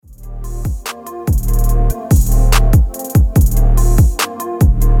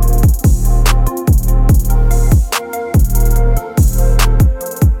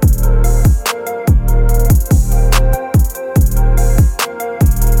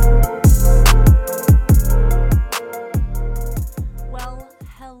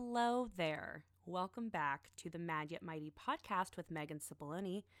welcome back to the Mad Yet Mighty podcast with Megan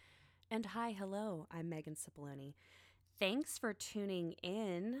Cipollone. And hi, hello, I'm Megan Cipollone. Thanks for tuning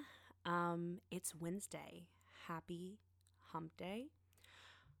in. It's Wednesday. Happy Hump Day.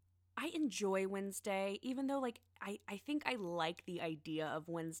 I enjoy Wednesday, even though I think I like the idea of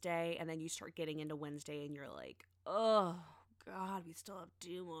Wednesday, and then you start getting into Wednesday and you're like, oh God, we still have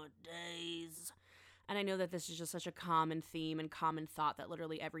 2 more days. And I know that this is just such a common theme and common thought that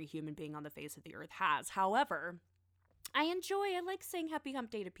literally every human being on the face of the earth has. However, I like saying happy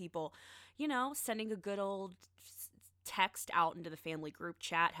hump day to people, sending a good old text out into the family group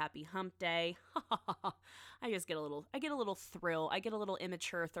chat, happy hump day. I get a little thrill. I get a little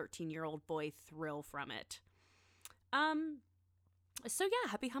immature 13-year-old boy thrill from it. So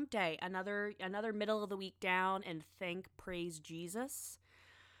yeah, happy hump day. Another middle of the week down, and praise Jesus.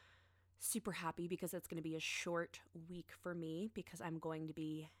 Super happy because it's going to be a short week for me because I'm going to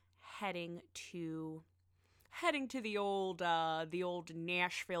be heading to the old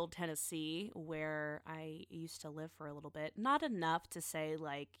Nashville, Tennessee, where I used to live for a little bit. Not enough to say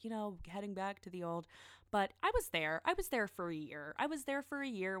heading back to the old, but I was there. I was there for a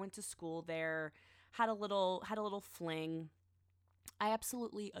year. Went to school there, had a little fling. I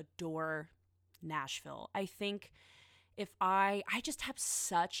absolutely adore Nashville. I think I just have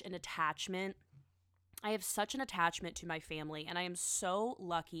such an attachment. I have such an attachment to my family, and I am so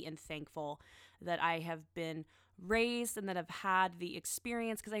lucky and thankful that I have been raised and that I've had the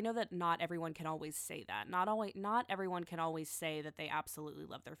experience, because I know that not everyone can always say that. Not everyone can always say that they absolutely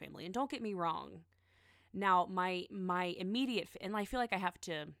love their family. And don't get me wrong. Now, my immediate, and I feel like I have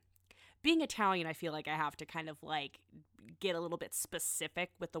to, being Italian, I feel like I have to kind of get a little bit specific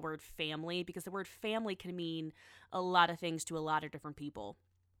with the word family, because the word family can mean a lot of things to a lot of different people.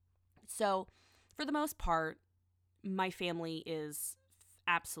 So for the most part, my family is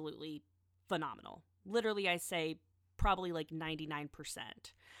absolutely phenomenal. Literally, I say probably 99%.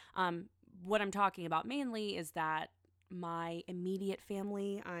 What I'm talking about mainly is that my immediate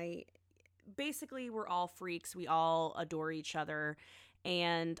family, we're all freaks. We all adore each other.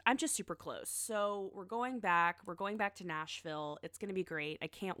 And I'm just super close. So we're going back to Nashville. It's going to be great. I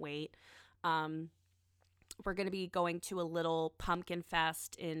can't wait. We're going to be going to a little pumpkin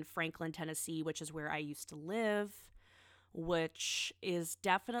fest in Franklin, Tennessee, which is where I used to live, which is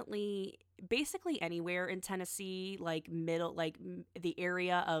definitely basically anywhere in Tennessee, the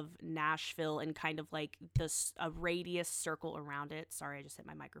area of Nashville and kind of a radius circle around it. Sorry, I just hit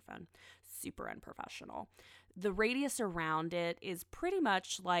my microphone. Super unprofessional. The radius around it is pretty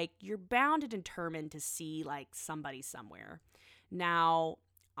much you're bound and determined to see somebody somewhere. Now,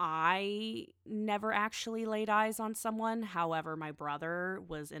 I never actually laid eyes on someone. However, my brother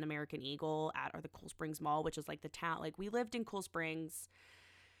was in American Eagle at the Cool Springs Mall, which is the town. We lived in Cool Springs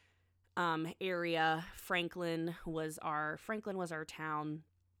area. Franklin was our town,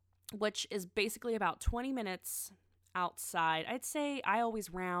 which is basically about 20 minutes outside. I'd say I always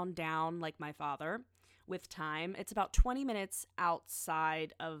round down like my father with time. It's about 20 minutes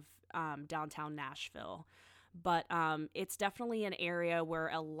outside of downtown Nashville. But it's definitely an area where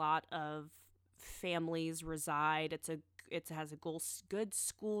a lot of families reside. It has a good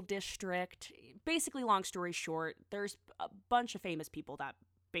school district. Basically, long story short, there's a bunch of famous people that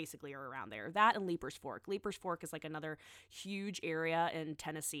basically are around there. That and Leapers Fork. Leapers Fork is another huge area in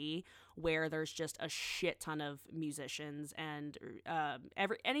Tennessee where there's just a shit ton of musicians and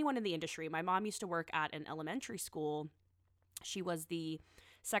anyone in the industry. My mom used to work at an elementary school. She was the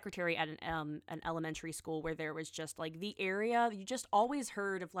secretary at an elementary school where there was just the area, you just always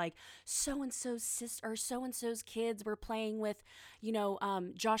heard of so-and-so's sister or so-and-so's kids were playing with,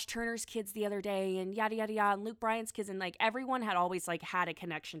 Josh Turner's kids the other day and yada, yada, yada, and Luke Bryan's kids. And everyone had always had a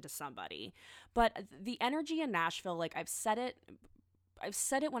connection to somebody. But the energy in Nashville, I've said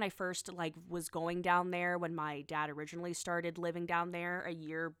it when I first was going down there, when my dad originally started living down there a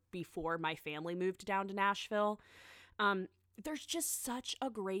year before my family moved down to Nashville. There's just such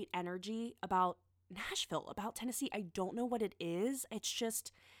a great energy about Nashville, about Tennessee. I don't know what it is. It's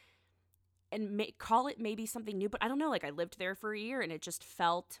just, and call it maybe something new, but I don't know. I lived there for a year and it just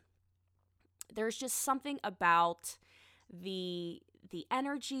felt, there's just something about the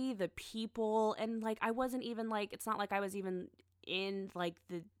energy, the people, and I wasn't even it's not I was even in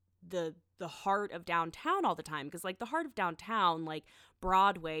the heart of downtown all the time, because the heart of downtown,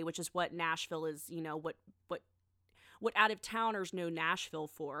 Broadway, which is what Nashville is, what out-of-towners know Nashville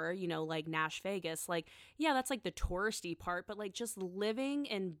for, Nash Vegas, yeah, that's the touristy part, but just living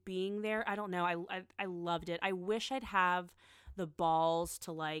and being there, I don't know, I loved it. I wish I'd have the balls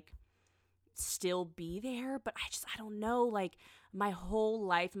to still be there, but I don't know, like my whole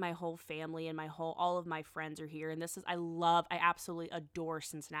life, my whole family and all of my friends are here, and I absolutely adore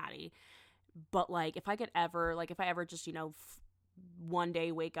Cincinnati. But like if I ever just, one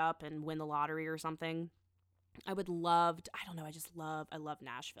day wake up and win the lottery or something, I would love to, I don't know, I love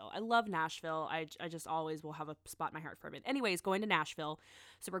Nashville. I love Nashville. I just always will have a spot in my heart for it. Anyways, going to Nashville.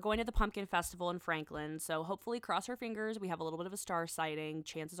 So we're going to the Pumpkin Festival in Franklin. So hopefully, cross our fingers, we have a little bit of a star sighting.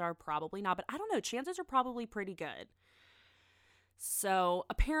 Chances are probably not, but I don't know. Chances are probably pretty good. So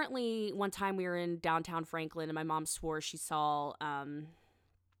apparently, one time we were in downtown Franklin and my mom swore she saw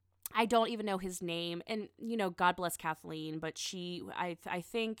I don't even know his name. And, God bless Kathleen, but I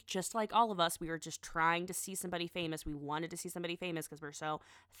think just like all of us, we were just trying to see somebody famous. We wanted to see somebody famous because we're so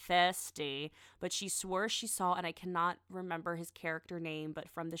thirsty. But she swore she saw, and I cannot remember his character name, but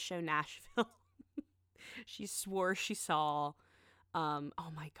from the show Nashville, she swore she saw, oh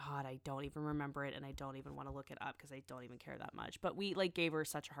my God, I don't even remember it, and I don't even want to look it up because I don't even care that much. But we like gave her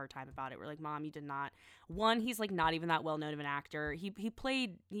such a hard time about it. We're like, Mom, you did not. One, he's like not even that well known of an actor. He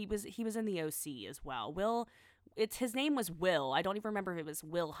was in the OC as well. His name was Will. I don't even remember if it was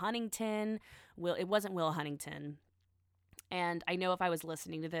Will Huntington. It wasn't Will Huntington. And I know if I was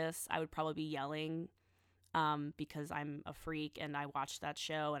listening to this, I would probably be yelling, because I'm a freak and I watched that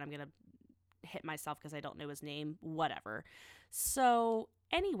show and I'm gonna hit myself because I don't know his name. Whatever. So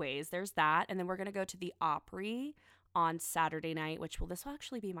anyways, there's that. And then we're going to go to the Opry on Saturday night, this will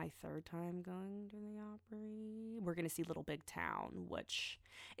actually be my third time going to the Opry. We're going to see Little Big Town, which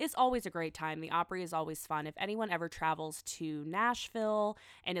is always a great time. The Opry is always fun. If anyone ever travels to Nashville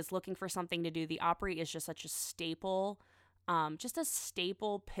and is looking for something to do, the Opry is just such a staple,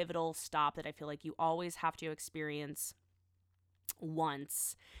 pivotal stop that I feel like you always have to experience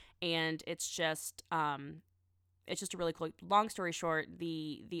once. And it's just a really cool. Long story short,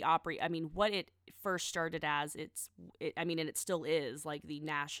 the Opry. I mean, what it first started as, and it still is like the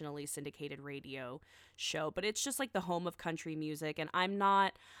nationally syndicated radio show. But it's just like the home of country music, and I'm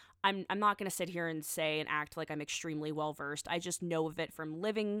not going to sit here and say and act like I'm extremely well versed. I just know of it from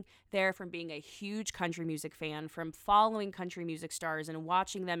living there, from being a huge country music fan, from following country music stars and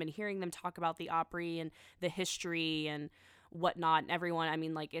watching them and hearing them talk about the Opry and the history and whatnot. And everyone,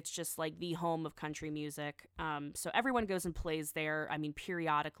 it's just like the home of country music. So everyone goes and plays there.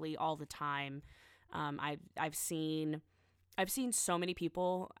 Periodically, all the time. I've seen so many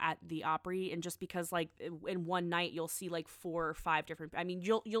people at the Opry, and just because like in one night you'll see like 4 or 5 different.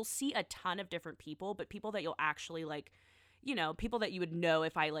 You'll see a ton of different people, but people that you'll actually like, people that you would know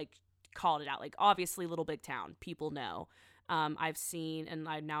if I like called it out. Like obviously, Little Big Town, people know. I've seen, and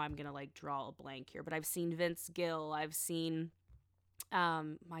now I'm gonna like draw a blank here, but I've seen Vince Gill. I've seen,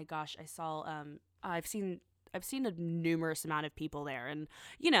 my gosh, I've seen a numerous amount of people there, and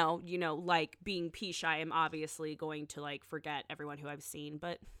like being pea-shy, I'm obviously going to like forget everyone who I've seen,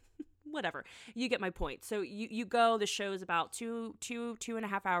 but whatever, you get my point. So you go, the show is about two and a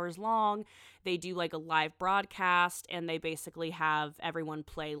half hours long. They do like a live broadcast, and they basically have everyone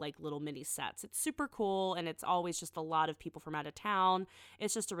play like little mini sets. It's super cool, and it's always just a lot of people from out of town.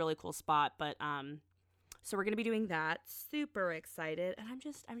 It's just a really cool spot. But so we're gonna be doing that. Super excited, and I'm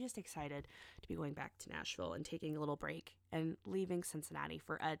just excited to be going back to Nashville and taking a little break and leaving Cincinnati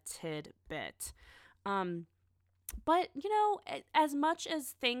for a tidbit. But, as much as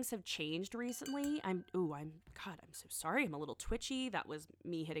things have changed recently, I'm so sorry. I'm a little twitchy. That was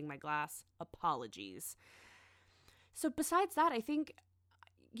me hitting my glass. Apologies. So besides that, I think,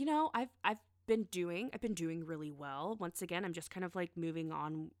 I've been doing really well. Once again, I'm just kind of like moving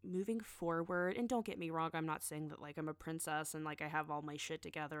forward. And don't get me wrong, I'm not saying that like I'm a princess and like I have all my shit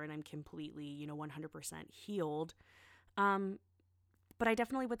together and I'm completely, 100% healed. But I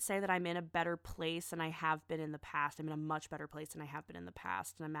definitely would say that I'm in a better place than I have been in the past. I'm in a much better place than I have been in the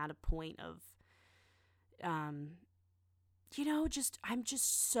past. And I'm at a point of, I'm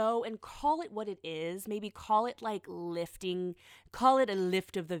just so, and call it what it is. Maybe call it like call it a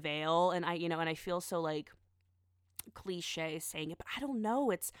lift of the veil. And I feel so like cliche saying it, but I don't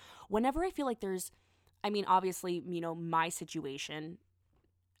know. It's whenever I feel like there's, obviously, my situation,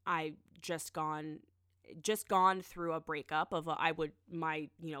 I just gone through a breakup of a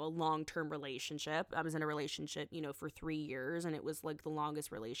long-term relationship. I was in a relationship, for 3 years, and it was like the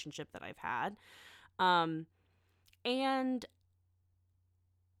longest relationship that I've had. And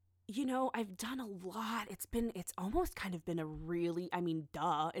I've done a lot. It's almost kind of been a really,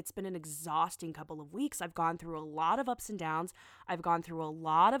 it's been an exhausting couple of weeks. I've gone through a lot of ups and downs. I've gone through a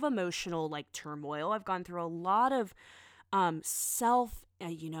lot of emotional like turmoil. I've gone through a lot of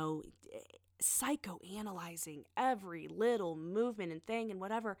psychoanalyzing every little movement and thing and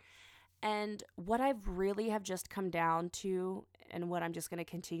whatever. And what I've really have just come down to, and what I'm just going to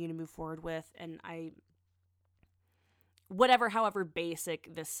continue to move forward with, and however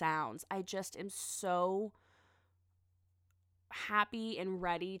basic this sounds, I just am so happy and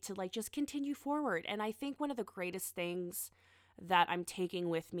ready to like just continue forward. And I think one of the greatest things that I'm taking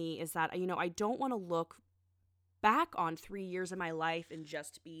with me is that, I don't want to look back on 3 years of my life and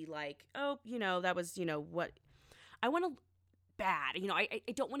just be like, oh, that was, what I want to bad. I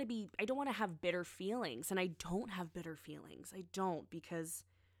don't want to I don't want to have bitter feelings, and I don't have bitter feelings. I don't, because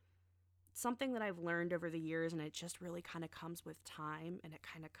it's something that I've learned over the years, and it just really kind of comes with time, and it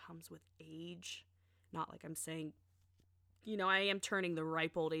kind of comes with age. Not like I'm saying, I am turning the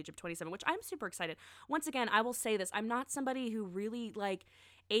ripe old age of 27, which I'm super excited. Once again, I will say this. I'm not somebody who really like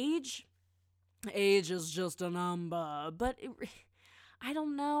age. Age is just a number, but I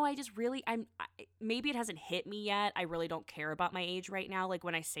don't know. I just really, maybe it hasn't hit me yet. I really don't care about my age right now. Like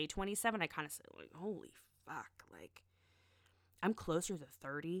when I say 27, I kind of say like, holy fuck. Like I'm closer to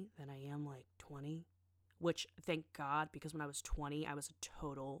 30 than I am like 20, which thank God, because when I was 20, I was a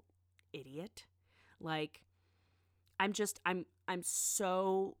total idiot. Like I'm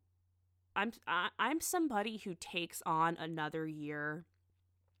somebody who takes on another year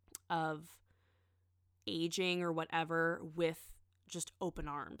of aging or whatever with just open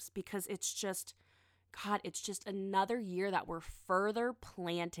arms, because it's just, God, it's just another year that we're further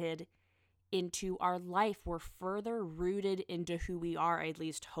planted into our life. We're further rooted into who we are. I at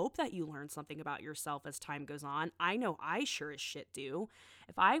least hope that you learn something about yourself as time goes on. I know I sure as shit do.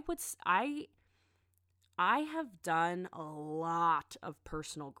 If I have done a lot of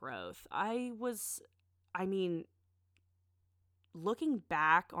personal growth. Looking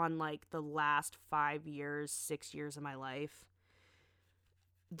back on like the last 5 years, 6 years of my life,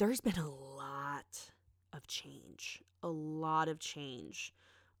 there's been a lot of change. A lot of change.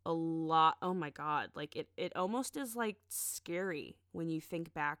 A lot. Oh my God. Like it almost is like scary when you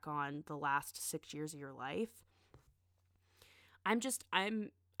think back on the last 6 years of your life. I'm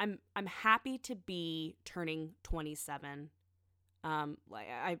happy to be turning 27. Like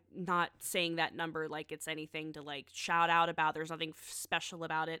I'm not saying that number like it's anything to like shout out about. There's nothing special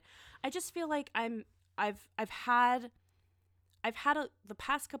about it. I just feel like the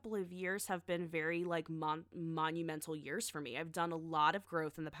past couple of years have been very like monumental years for me. I've done a lot of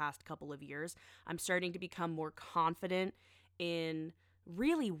growth in the past couple of years. I'm starting to become more confident in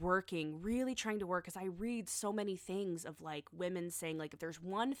really trying to work, because I read so many things of like women saying like, if there's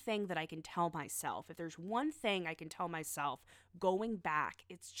one thing that I can tell myself, going back,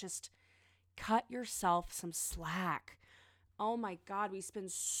 it's just cut yourself some slack. Oh my God, we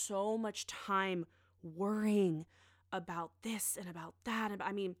spend so much time worrying about this and about that.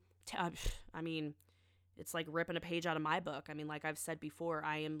 I mean, it's like ripping a page out of my book. I mean, like I've said before,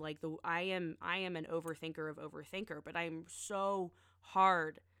 I am an overthinker of overthinker, but I'm so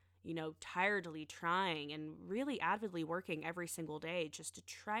hard, tiredly trying and really avidly working every single day just to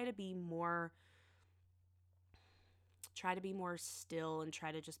try to be more still, and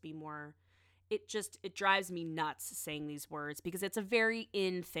try to just be more. It drives me nuts saying these words, because it's a very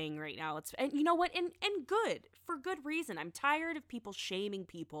in thing right now. And you know what? And good, for good reason. I'm tired of people shaming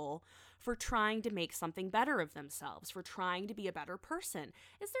people for trying to make something better of themselves, for trying to be a better person.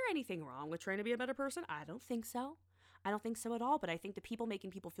 Is there anything wrong with trying to be a better person? I don't think so. I don't think so at all. But I think the people making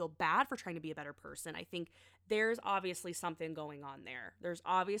people feel bad for trying to be a better person, I think there's obviously something going on there.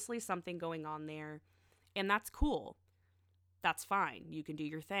 And that's cool. That's fine. You can do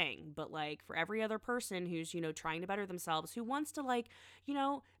your thing. But like for every other person who's, trying to better themselves, who wants to like,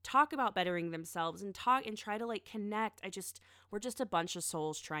 talk about bettering themselves and try to like connect. We're just a bunch of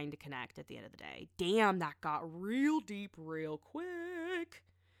souls trying to connect at the end of the day. Damn, that got real deep real quick.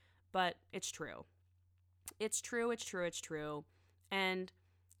 But it's true. It's true. And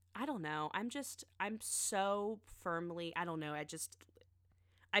I don't know. I'm so firmly, I don't know.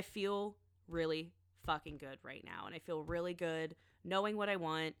 I feel really fucking good right now, and I feel really good knowing what I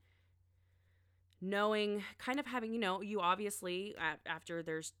want, knowing, kind of having, you obviously after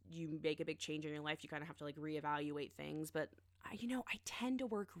you make a big change in your life, you kind of have to like reevaluate things. But I tend to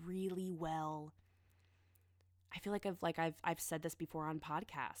work really well. I feel like I've said this before on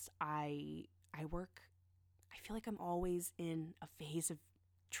podcasts. I feel like I'm always in a phase of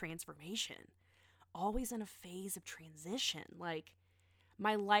transformation, always in a phase of transition. Like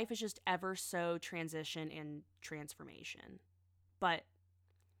my life is just ever so transition and transformation. But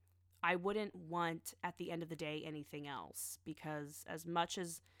I wouldn't want, at the end of the day, anything else, because as much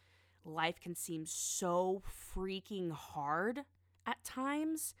as life can seem so freaking hard at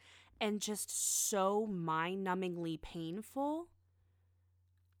times and just so mind-numbingly painful,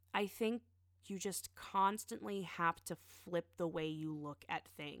 I think you just constantly have to flip the way you look at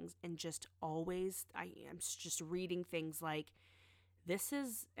things and just always, I'm just reading things like, this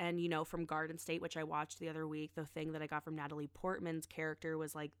is, and from Garden State, which I watched the other week, the thing that I got from Natalie Portman's character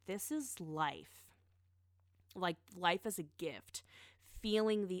was like, this is life. Like life as a gift,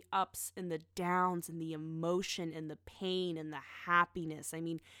 feeling the ups and the downs and the emotion and the pain and the happiness. I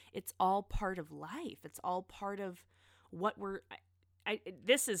mean, it's all part of life. It's all part of what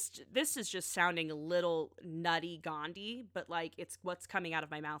this is just sounding a little nutty Gandhi, but like it's what's coming out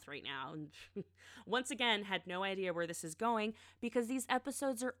of my mouth right now. And once again, had no idea where this is going because these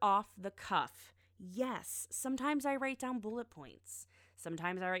episodes are off the cuff. Yes, sometimes I write down bullet points.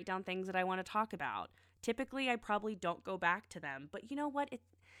 Sometimes I write down things that I want to talk about. Typically, I probably don't go back to them, but you know what?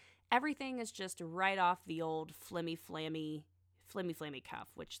 Everything is just right off the old flimmy cuff,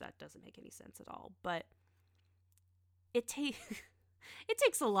 which that doesn't make any sense at all. But it takes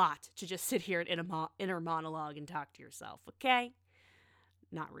a lot to just sit here and inner monologue and talk to yourself, okay?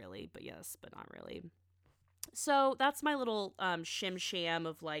 Not really, but yes, but not really. So that's my little shim sham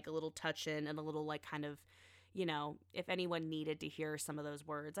of like a little touch in and a little like kind of, if anyone needed to hear some of those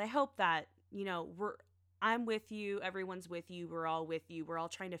words. I hope that, I'm with you, everyone's with you, we're all with you, we're all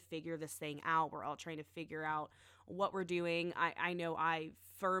trying to figure this thing out, we're all trying to figure out what we're doing. I know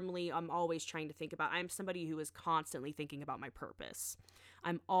I'm always trying to think about, I'm somebody who is constantly thinking about my purpose.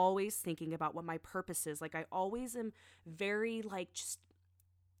 I'm always thinking about what my purpose is. Like I always am very like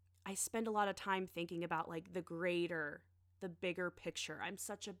I spend a lot of time thinking about like the bigger picture. I'm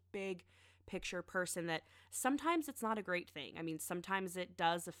such a big picture person that sometimes it's not a great thing. I mean, sometimes it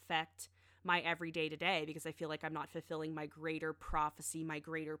does affect my everyday to day because I feel like I'm not fulfilling my greater prophecy, my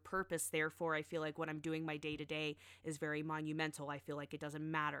greater purpose. Therefore, I feel like what I'm doing my day to day is very monumental. I feel like it doesn't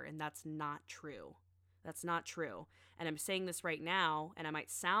matter. And that's not true. That's not true. And I'm saying this right now, and I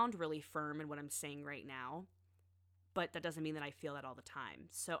might sound really firm in what I'm saying right now, but that doesn't mean that I feel that all the time.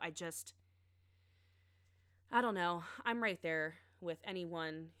 So I don't know. I'm right there with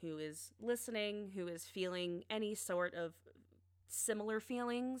anyone who is listening, who is feeling any sort of similar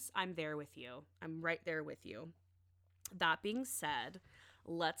feelings. I'm there with you. I'm right there with you. That being said,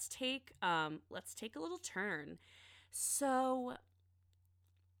 let's take a little turn. So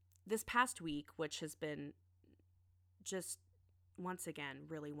this past week, which has been just once again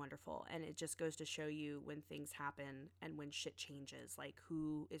really wonderful, and it just goes to show you when things happen and when shit changes, like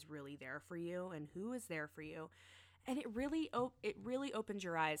who is really there for you and who is there for you. And it really opens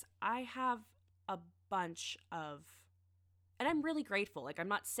your eyes. I have a bunch of, and I'm really grateful. Like, I'm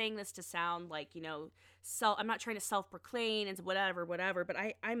not saying this to sound like, I'm not trying to self-proclaim and whatever, but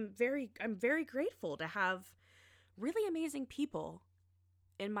I'm very grateful to have really amazing people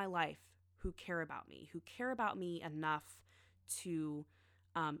in my life who care about me enough to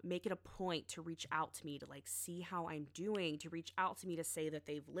make it a point to reach out to me, to like see how I'm doing, to reach out to me to say that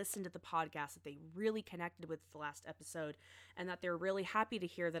they've listened to the podcast, that they really connected with the last episode, and that they're really happy to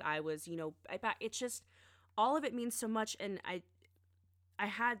hear that I was, it's just, all of it means so much. And I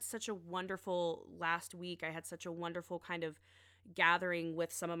had such a wonderful last week. I had such a wonderful kind of gathering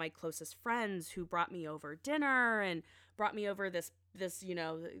with some of my closest friends who brought me over dinner and brought me over this the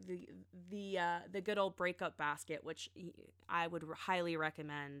good old breakup basket, which I would highly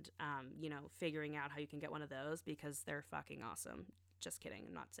recommend figuring out how you can get one of those because they're fucking awesome. Just kidding.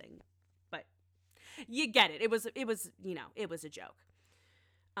 I'm not saying, but you get it. It was a joke.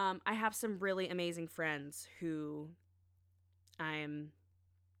 I have some really amazing friends who I'm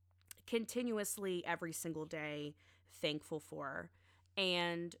continuously every single day thankful for,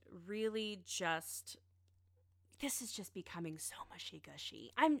 and really just, this is just becoming so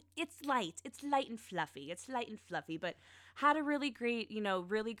mushy-gushy. It's light and fluffy, but had a really great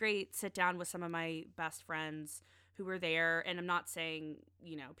sit down with some of my best friends who were there. And I'm not saying,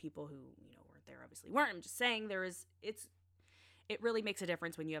 people who, weren't there obviously weren't. I'm just saying it really makes a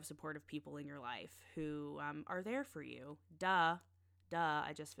difference when you have supportive people in your life who are there for you. Duh.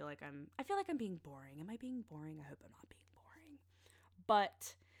 I just feel like I'm being boring. Am I being boring? I hope I'm not being boring.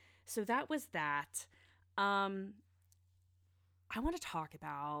 But so that was that. I want to talk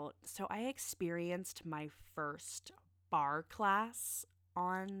about, so I experienced my first bar class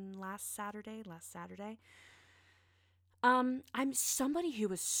on last Saturday. I'm somebody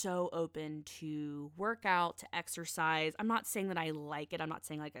who is so open to workout, to exercise. I'm not saying that I like it. I'm not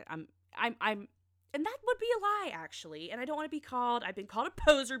saying like I'm, and that would be a lie actually. And I don't want to be called, I've been called a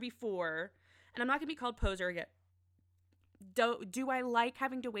poser before, and I'm not going to be called poser again. Do I like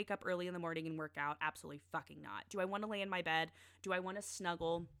having to wake up early in the morning and work out? Absolutely fucking not. Do I want to lay in my bed? Do I want to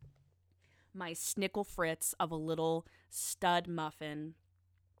snuggle my snickle fritz of a little stud muffin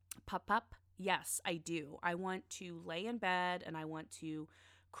Pup pup. Yes, I do. I want to lay in bed and I want to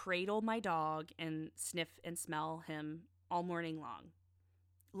cradle my dog and sniff and smell him all morning long.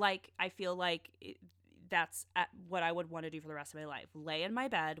 Like, I feel like that's what I would want to do for the rest of my life. Lay in my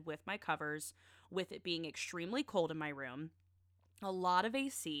bed with my covers, with it being extremely cold in my room, a lot of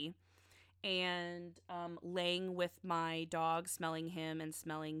AC, and laying with my dog, smelling him and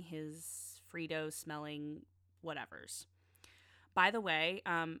smelling his Frito, smelling whatever's. By the way,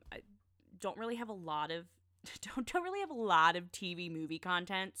 I don't really have a lot of don't really have a lot of TV movie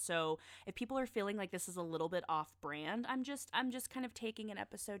content. So if people are feeling like this is a little bit off brand, I'm just kind of taking an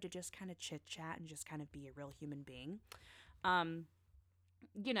episode to just kind of chit chat and just kind of be a real human being. Um,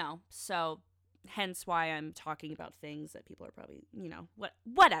 so hence why I'm talking about things that people are probably,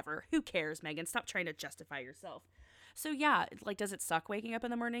 whatever. Who cares, Megan? Stop trying to justify yourself. So yeah, like, does it suck waking up in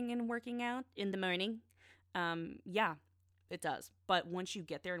the morning and working out in the morning? Yeah, it does. But once you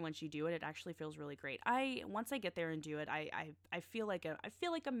get there and once you do it, it actually feels really great. Once I get there and do it, I feel like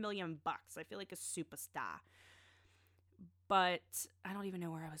a million bucks. I feel like a superstar. But I don't even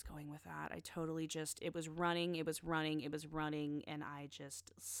know where I was going with that. I totally just, it was running, and I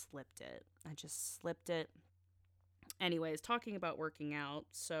just slipped it. Anyways, talking about working out,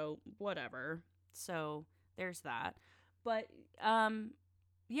 so whatever. So there's that. But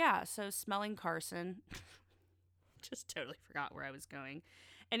yeah, so smelling Carson. Just totally forgot where I was going.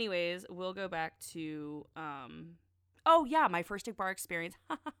 Anyways, we'll go back to oh yeah, my first dick bar experience.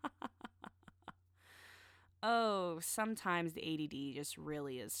 Oh, sometimes the ADD just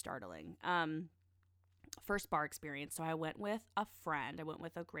really is startling. First bar experience. So I went with a friend. I went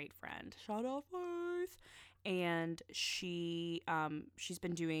with a great friend. Shout out Faith. And she's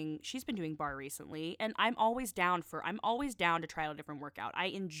been doing bar recently, and I'm always down to try out a different workout. I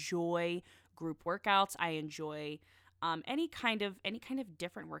enjoy group workouts. I enjoy any kind of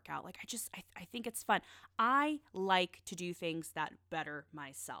different workout. Like, I think it's fun. I like to do things that better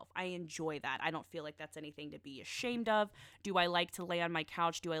myself. I enjoy that. I don't feel like that's anything to be ashamed of. Do I like to lay on my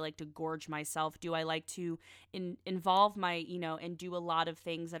couch? Do I like to gorge myself? Do I like to involve my, and do a lot of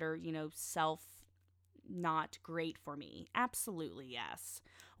things that are, self not great for me? Absolutely, yes.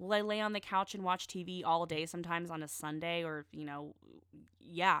 Will I lay on the couch and watch TV all day sometimes on a Sunday, or,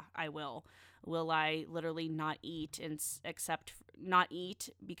 yeah, I will. Will I literally not eat not eat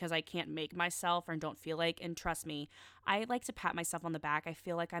because I can't make myself or don't feel like? And trust me, I like to pat myself on the back. I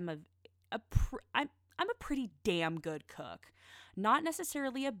feel like I'm a pretty damn good cook. Not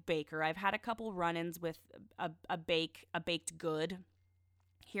necessarily a baker. I've had a couple run-ins with a baked good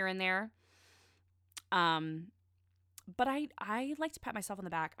here and there. But I like to pat myself on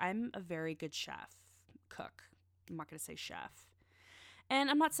the back. I'm a very good cook. I'm not going to say chef. And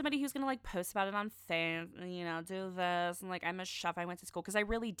I'm not somebody who's going to like post about it on things, do this. And like, I'm a chef. I went to school, because I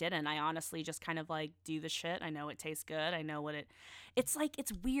really didn't. I honestly just kind of like do the shit. I know it tastes good. I know it's like,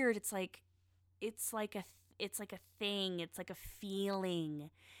 it's weird. It's like a thing. It's like a feeling.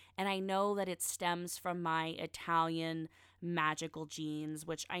 And I know that it stems from my Italian magical genes,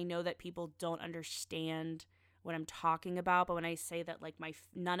 which I know that people don't understand what I'm talking about. But when I say that, like,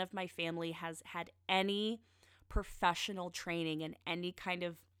 none of my family has had any professional training in any kind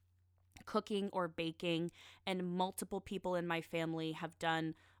of cooking or baking, and multiple people in my family have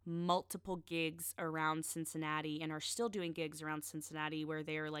done multiple gigs around Cincinnati and are still doing gigs around Cincinnati where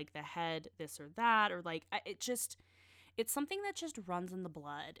they're like the head this or that, or like it's something that just runs in the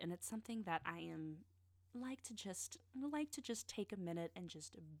blood, and it's something that I am like to just take a minute and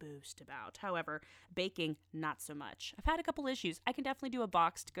just boost about. However, baking, not so much. I've had a couple issues. I can definitely do a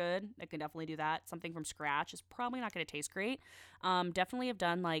boxed good. I can definitely do that. Something from scratch is probably not going to taste great. Definitely have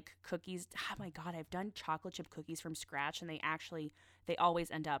done like cookies. Oh my God, I've done chocolate chip cookies from scratch, and they always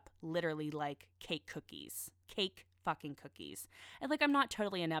end up literally like cake cookies. Cake fucking cookies. And like, I'm not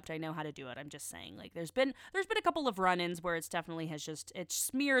totally inept. I know how to do it. I'm just saying, like, there's been a couple of run-ins where it's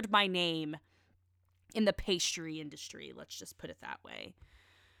smeared my name in the pastry industry. Let's just put it that way.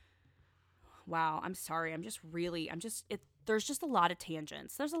 Wow, I'm sorry. There's just a lot of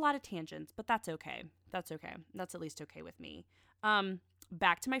tangents. But that's okay. That's at least okay with me.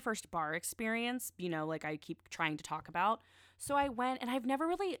 Back to my first bar experience, like I keep trying to talk about. So I went, and I've never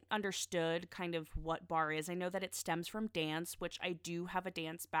really understood kind of what bar is. I know that it stems from dance, which I do have a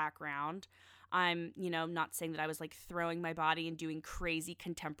dance background. I'm, not saying that I was like throwing my body and doing crazy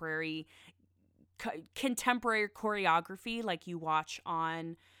contemporary choreography like you watch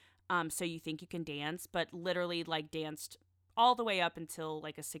on So You Think You Can Dance, but literally like danced all the way up until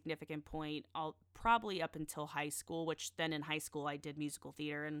like a significant point, probably up until high school, which then in high school I did musical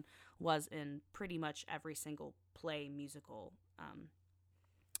theater and was in pretty much every single play musical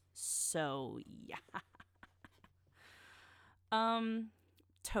So yeah. um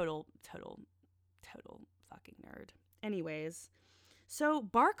total fucking nerd. Anyways, so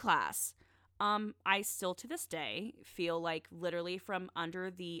bar class. I still to this day feel like literally from under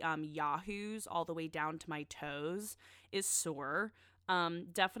the yahoos all the way down to my toes is sore.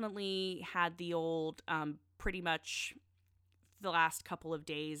 Definitely had the old pretty much the last couple of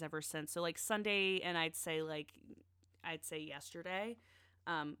days ever since. So like Sunday and I'd say yesterday.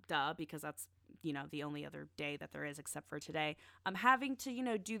 Duh, because that's the only other day that there is except for today. I'm having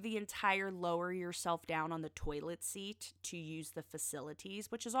to do the entire lower yourself down on the toilet seat to use the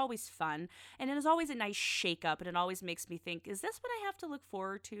facilities, which is always fun, and it is always a nice shake up, and it always makes me think, is this what I have to look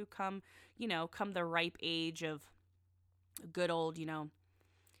forward to come the ripe age of good old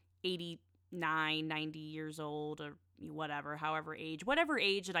 89, 90 years old, or whatever age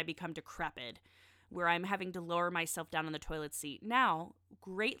that I become decrepit, where I'm having to lower myself down on the toilet seat. Now,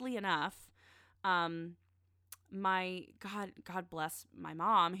 greatly enough, my God bless my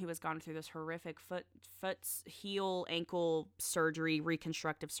mom, who has gone through this horrific foot heel ankle surgery,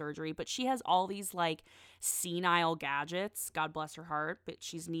 reconstructive surgery, but she has all these like senile gadgets, God bless her heart, but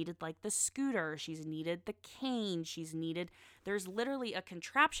she's needed like the scooter, she's needed the cane, there's literally a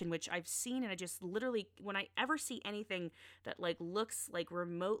contraption which I've seen, and I just literally, when I ever see anything that like looks like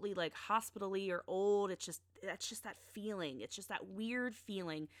remotely like hospital-y or old, that's just that feeling. It's just that weird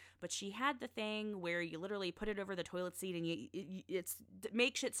feeling. But she had the thing where you literally put it over the toilet seat, and it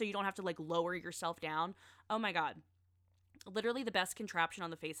makes it so you don't have to like lower yourself down. Oh my God. Literally the best contraption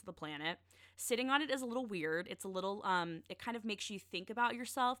on the face of the planet. Sitting on it is a little weird. It's a little it kind of makes you think about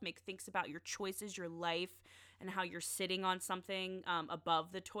yourself, thinks about your choices, your life, and how you're sitting on something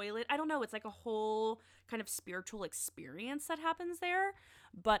above the toilet. I don't know, it's like a whole kind of spiritual experience that happens there.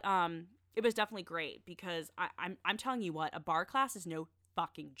 But it was definitely great, because I'm telling you what, a bar class is no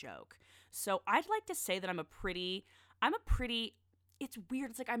fucking joke. So I'd like to say that I'm a pretty it's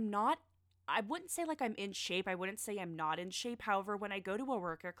weird. It's like I wouldn't say like I'm in shape. I wouldn't say I'm not in shape. However, when I go to a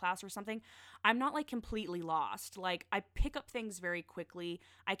workout class or something, I'm not like completely lost. Like I pick up things very quickly.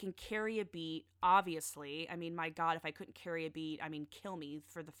 I can carry a beat, obviously. I mean, my God, if I couldn't carry a beat, I mean, kill me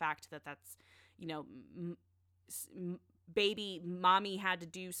for the fact that that's, baby mommy had to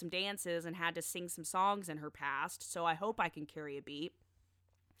do some dances and had to sing some songs in her past. So I hope I can carry a beat.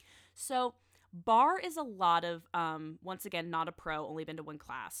 So bar is a lot of, once again, not a pro, only been to one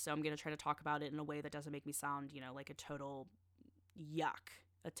class. So I'm going to try to talk about it in a way that doesn't make me sound, like a total yuck,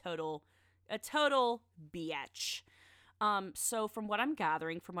 a total bitch. So from what I'm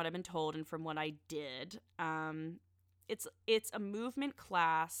gathering, from what I've been told, and from what I did, it's a movement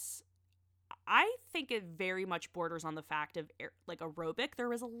class. I think it very much borders on the fact of like aerobic. There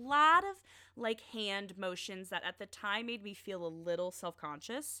was a lot of like hand motions that at the time made me feel a little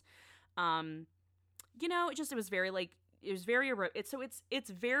self-conscious. It was very like, it was very it's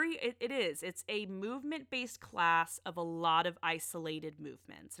a movement-based class of a lot of isolated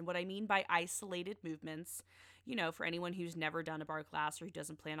movements. And what I mean by isolated movements, for anyone who's never done a bar class or who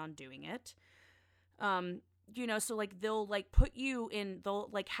doesn't plan on doing it, so like they'll like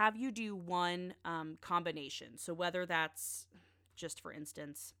have you do one combination. So whether that's, just for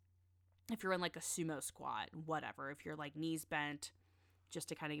instance, if you're in like a sumo squat, whatever, if you're like knees bent, just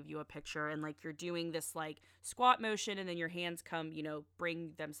to kind of give you a picture, and like you're doing this like squat motion, and then your hands come,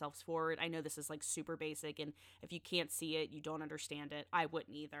 bring themselves forward. I know this is like super basic, and if you can't see it, you don't understand it. I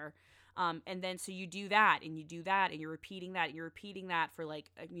wouldn't either. And then so you do that, and you do that, and you're repeating that, and you're repeating that for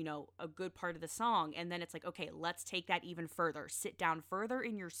like a good part of the song. And then it's like, okay, let's take that even further. Sit down further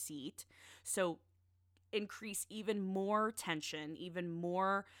in your seat, so increase even more tension, even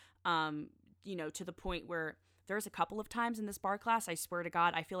more to the point where there's a couple of times in this bar class, I swear to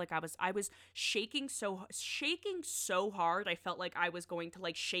God, I feel like I was shaking so hard. I felt like I was going to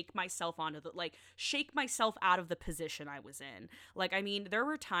like shake myself out of the position I was in. Like, I mean, there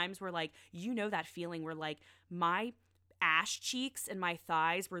were times where like, that feeling where like my ass cheeks and my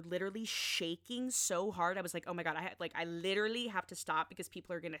thighs were literally shaking so hard. I was like, oh my God, I literally have to stop, because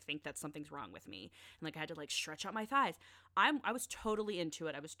people are going to think that something's wrong with me. And like, I had to like stretch out my thighs. I was totally into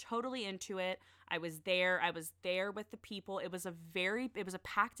it. I was there with the people. It was a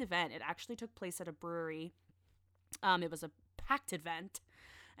packed event. It actually took place at a brewery. It was a packed event,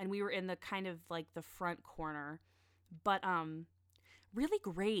 and we were in the kind of like the front corner, but really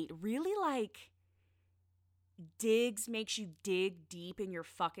great. Really like, makes you dig deep in your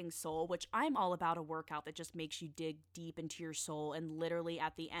fucking soul, which I'm all about a workout that just makes you dig deep into your soul. And literally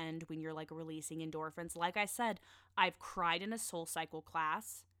at the end, when you're like releasing endorphins, like I said, I've cried in a SoulCycle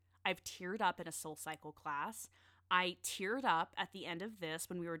class. I've teared up in a SoulCycle class. I teared up at the end of this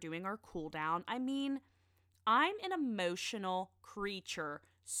when we were doing our cool down. I mean, I'm an emotional creature.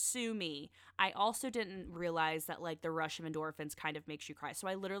 Sue me. I also didn't realize that like the rush of endorphins kind of makes you cry. So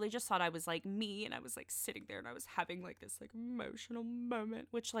I literally just thought I was like me, and I was like sitting there and I was having like this like emotional moment,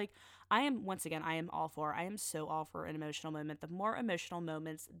 which like I am, once again, I am all for. I am so all for an emotional moment. The more emotional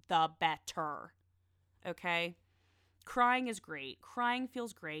moments, the better. Okay? Crying is great. Crying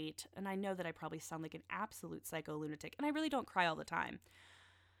feels great. And I know that I probably sound like an absolute psycho lunatic, and I really don't cry all the time.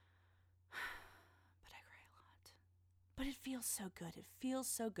 But I cry a lot. But it feels so good. It feels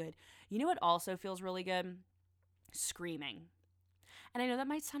so good. You know what also feels really good? Screaming. And I know that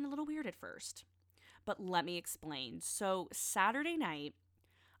might sound a little weird at first, but let me explain. So, Saturday night,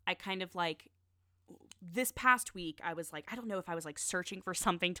 I kind of like, this past week, I was like, I don't know if I was like searching for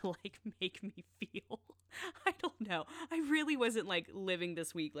something to like make me feel. I don't know. I really wasn't like living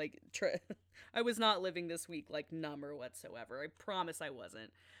this week like, I was not living this week like numb or whatsoever. I promise I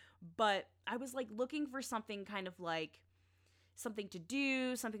wasn't. But I was like looking for something kind of like something to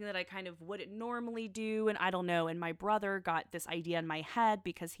do, something that I kind of wouldn't normally do. And I don't know. And my brother got this idea in my head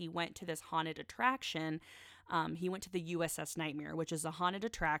because he went to this haunted attraction. He went to the USS Nightmare, which is a haunted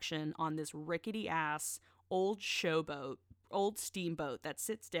attraction on this rickety ass old showboat, old steamboat that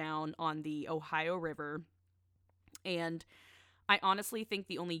sits down on the Ohio River. And I honestly think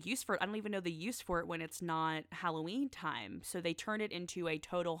the only use for it, I don't even know the use for it when it's not Halloween time. So they turn it into a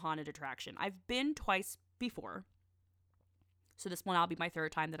total haunted attraction. I've been twice before. So this will now be my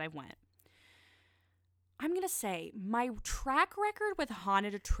third time that I've went. I'm going to say my track record with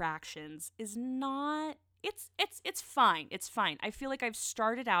haunted attractions is not, it's fine. It's fine. I feel like I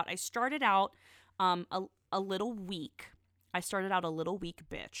started out a little weak. I started out a little weak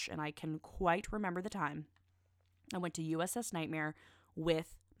bitch, and I can quite remember the time I went to USS Nightmare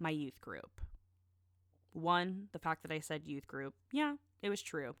with my youth group. One, the fact that I said youth group, yeah, it was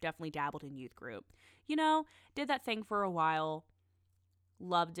true. Definitely dabbled in youth group. You know, did that thing for a while.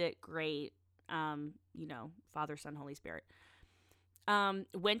 Loved it. Great. Father, Son, Holy Spirit.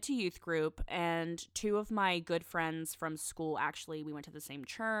 Went to youth group, and two of my good friends from school, actually, we went to the same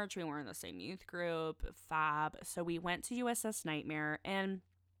church. We were in the same youth group. Fab. So we went to USS Nightmare, and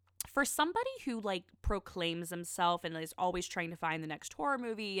for somebody who like proclaims himself and is always trying to find the next horror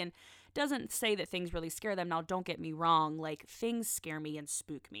movie and doesn't say that things really scare them. Now, don't get me wrong, like things scare me and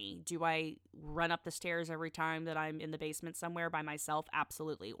spook me. Do I run up the stairs every time that I'm in the basement somewhere by myself?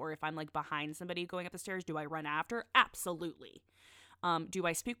 Absolutely. Or if I'm like behind somebody going up the stairs, do I run after? Absolutely. Do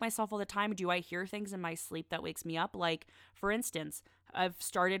I spook myself all the time? Do I hear things in my sleep that wakes me up? Like, for instance, I've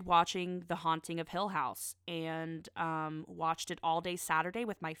started watching The Haunting of Hill House, and watched it all day Saturday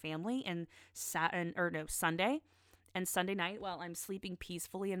with my family, and Sunday. And Sunday night, while I'm sleeping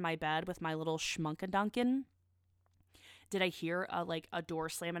peacefully in my bed with my little schmunkadunkin, did I hear a door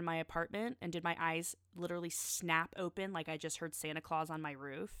slam in my apartment? And did my eyes literally snap open like I just heard Santa Claus on my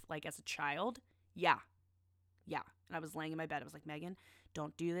roof, like as a child? Yeah. Yeah. And I was laying in my bed. I was like, Megan,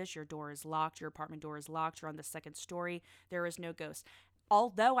 don't do this. Your door is locked. Your apartment door is locked. You're on the second story. There is no ghost.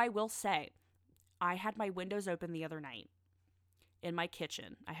 Although I will say, I had my windows open the other night in my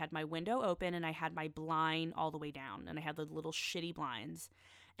kitchen. I had my window open, and I had my blind all the way down, and I had the little shitty blinds,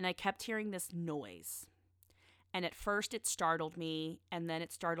 and I kept hearing this noise. And at first it startled me, and then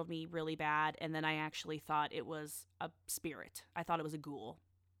it startled me really bad, and then I actually thought it was a spirit. I thought it was a ghoul.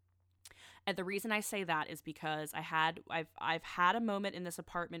 And the reason I say that is because I've had a moment in this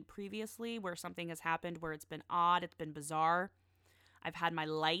apartment previously where something has happened where it's been odd, it's been bizarre. I've had my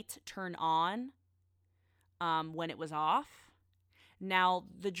light turn on when it was off. Now,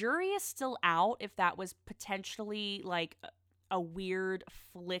 the jury is still out if that was potentially like a weird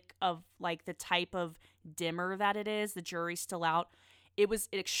flick of like the type of dimmer that it is. The jury's still out. It was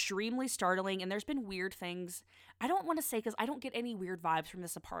extremely startling, and there's been weird things. I don't want to say because I don't get any weird vibes from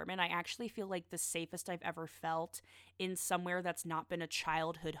this apartment. I actually feel like the safest I've ever felt in somewhere that's not been a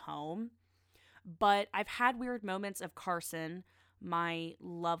childhood home. But I've had weird moments of Carson, my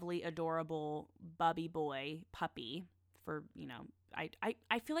lovely, adorable bubby boy puppy.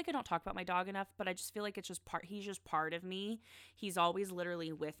 I feel like I don't talk about my dog enough, but I just feel like he's just part of me. He's always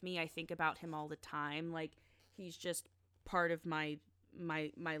literally with me. I think about him all the time. Like, he's just part of my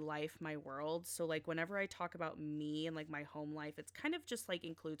life, my world. So like whenever I talk about me and like my home life, it's kind of just like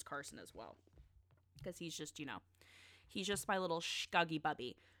includes Carson as well, because he's just, he's just my little scuggy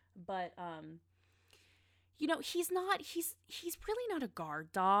bubby. But he's really not a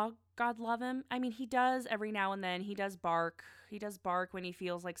guard dog, God love him. I mean, he does every now and then, he does bark when he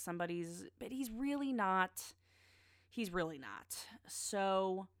feels like but he's really not.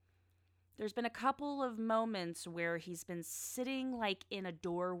 So there's been a couple of moments where he's been sitting like in a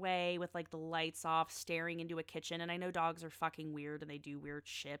doorway with like the lights off, staring into a kitchen. And I know dogs are fucking weird and they do weird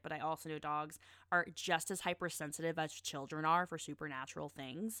shit, but I also know dogs are just as hypersensitive as children are for supernatural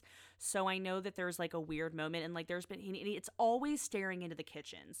things. So I know that there's like a weird moment, and like there's been, it's always staring into the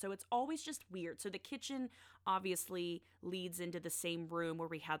kitchen. So it's always just weird. So the kitchen obviously leads into the same room where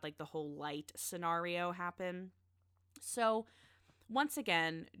we had like the whole light scenario happen. So once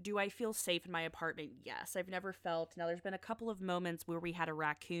again, do I feel safe in my apartment? Yes. I've never felt. Now, there's been a couple of moments where we had a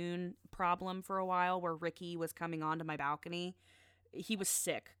raccoon problem for a while where Ricky was coming onto my balcony. He was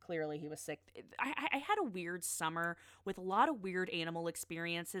sick. Clearly, he was sick. I had a weird summer with a lot of weird animal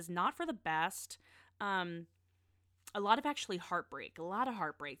experiences, not for the best. A lot of actually heartbreak, a lot of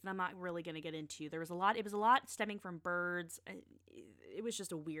heartbreak that I'm not really going to get into. There was a lot, it was a lot stemming from birds. It was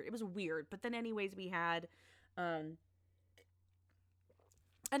just it was weird. But then anyways, we had,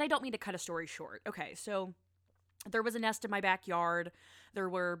 and I don't mean to cut a story short. Okay, so there was a nest in my backyard. There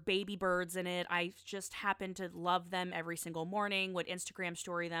were baby birds in it. I just happened to love them every single morning, would Instagram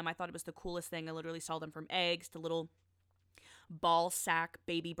story them. I thought it was the coolest thing. I literally saw them from eggs to little ball sack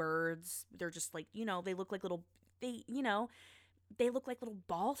baby birds. They're just like, they look like they look like little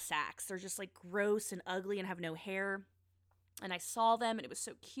ball sacks. They're just like gross and ugly and have no hair. And I saw them and it was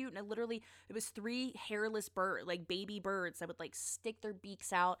so cute. And it was three hairless like baby birds that would like stick their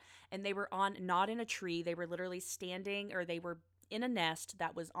beaks out. And they were not in a tree. They were literally standing, or they were in a nest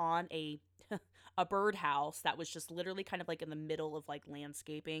that was on a birdhouse that was just literally kind of like in the middle of like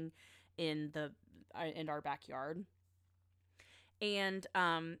landscaping in our backyard. And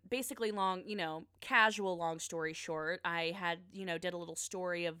basically casual long story short, I had, did a little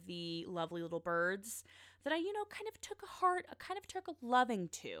story of the lovely little birds that I, kind of took a loving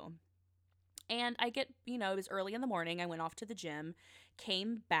to. And I get, it was early in the morning. I went off to the gym,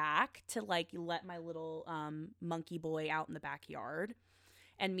 came back to like let my little monkey boy out in the backyard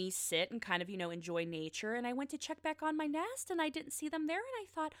and me sit and kind of, enjoy nature. And I went to check back on my nest and I didn't see them there. And I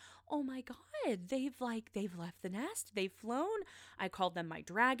thought, oh my God, they've left the nest. They've flown. I called them my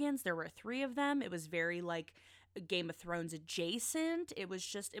dragons. There were 3 of them. It was very like Game of Thrones adjacent. It was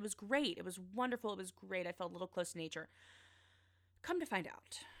great. It was wonderful. It was great. I felt a little close to nature. Come to find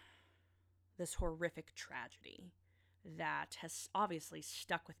out, this horrific tragedy that has obviously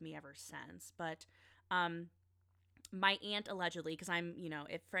stuck with me ever since. But, my aunt allegedly, because I'm,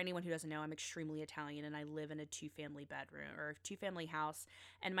 if for anyone who doesn't know, I'm extremely Italian and I live in a 2-family bedroom or 2-family house.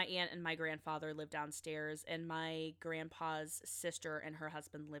 And my aunt and my grandfather live downstairs, and my grandpa's sister and her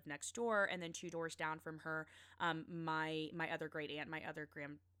husband live next door. And then 2 doors down from her, my other great aunt, my other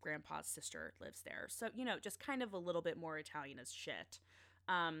grandpa's sister lives there. So, just kind of a little bit more Italian as shit.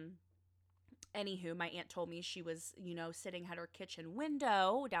 Anywho, my aunt told me she was, sitting at her kitchen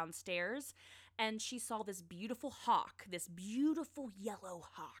window downstairs, and she saw this beautiful yellow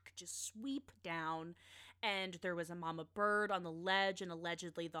hawk just sweep down, and there was a mama bird on the ledge, and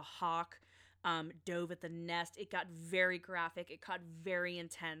allegedly the hawk dove at the nest. It got very graphic. It got very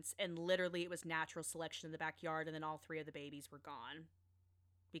intense, and literally it was natural selection in the backyard, and then all 3 of the babies were gone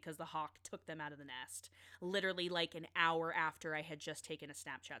because the hawk took them out of the nest, literally like an hour after I had just taken a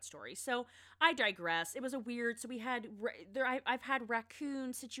Snapchat story. So I digress. It was a weird, so we had, I've had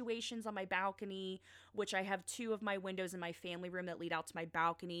raccoon situations on my balcony, which I have 2 of my windows in my family room that lead out to my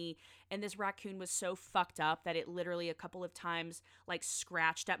balcony. And this raccoon was so fucked up that it literally a couple of times like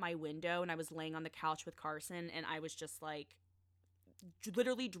scratched at my window, and I was laying on the couch with Carson, and I was just like,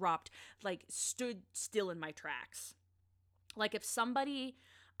 literally dropped, like stood still in my tracks. Like if somebody,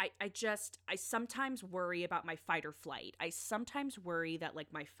 I sometimes worry about my fight or flight. I sometimes worry that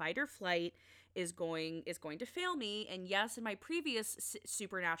like my fight or flight is going to fail me. And yes, in my previous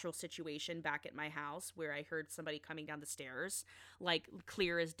supernatural situation back at my house where I heard somebody coming down the stairs, like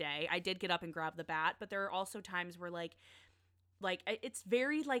clear as day, I did get up and grab the bat. But there are also times where like it's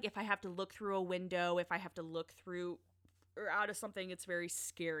very like if I have to look through a window, if I have to look through or out of something, it's very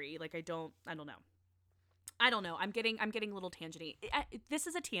scary. Like I don't know. I'm getting a little tangenty. This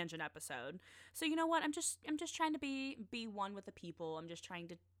is a tangent episode. So you know what? I'm just trying to be one with the people. I'm just trying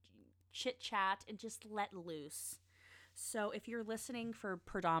to chit chat and just let loose. So if you're listening for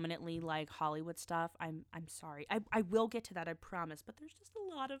predominantly like Hollywood stuff, I'm sorry. I will get to that, I promise. But there's just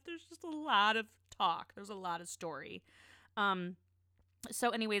a lot of talk. There's a lot of story. So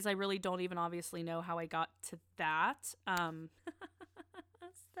anyways, I really don't even obviously know how I got to that.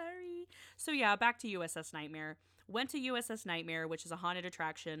 Sorry. So yeah, back to USS Nightmare. Went to USS Nightmare, which is a haunted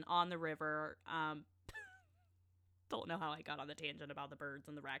attraction on the river. Don't know how I got on the tangent about the birds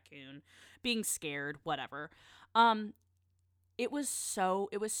and the raccoon. Being scared, whatever. it was so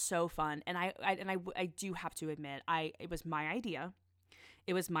fun, and I do have to admit, it was my idea.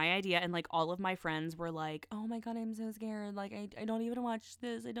 It was my idea, and like all of my friends were like, "Oh my god, I'm so scared! Like I don't even watch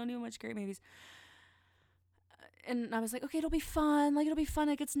this. I don't even watch scary movies." And I was like, "Okay, it'll be fun. Like it'll be fun.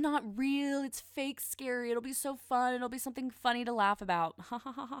 Like it's not real. It's fake scary. It'll be so fun. It'll be something funny to laugh about." Ha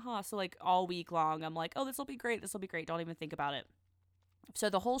ha ha ha ha. So like all week long, I'm like, "Oh, this will be great. This will be great. Don't even think about it." So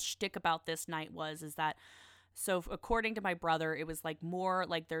the whole shtick about this night is that, so according to my brother, it was like more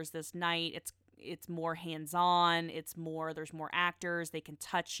like there's this night. It's more hands on. It's more, there's more actors. They can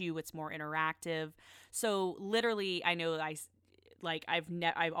touch you. It's more interactive. So literally, I know I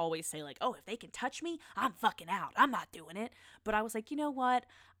always say like, oh, if they can touch me, I'm fucking out. I'm not doing it. But I was like, you know what?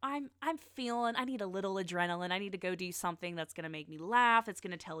 I'm feeling, I need a little adrenaline. I need to go do something that's gonna make me laugh. It's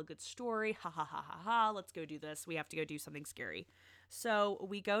gonna tell a good story. Ha ha ha ha ha. Let's go do this. We have to go do something scary. So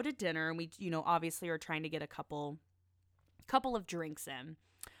we go to dinner, and we, obviously are trying to get a couple of drinks in.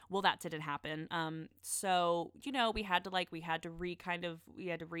 Well, that didn't happen. So we had to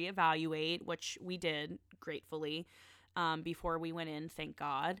reevaluate, which we did gratefully, before we went in, thank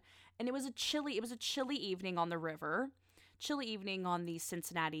God. And it was a chilly evening on the river, chilly evening on the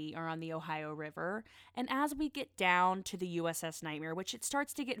Cincinnati, or on the Ohio River. And as we get down to the USS Nightmare, which it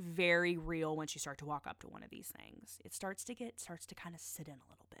starts to get very real once you start to walk up to one of these things, it starts to kind of sit in a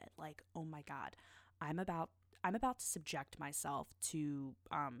little bit. Like, oh my God, I'm about to subject myself to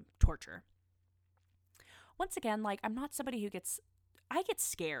torture. Once again, like, I'm not somebody I get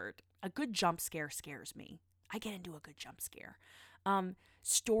scared. A good jump scare scares me. I get into a good jump scare.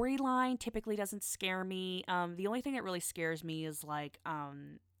 Storyline typically doesn't scare me. The only thing that really scares me is like,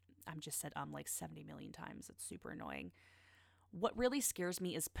 I'm just said like 70 million times. It's super annoying. What really scares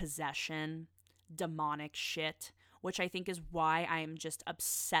me is possession, demonic shit, which I think is why I am just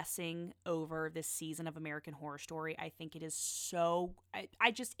obsessing over this season of American Horror Story. I think it is so,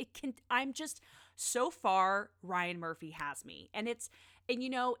 I'm just, so far, Ryan Murphy has me. And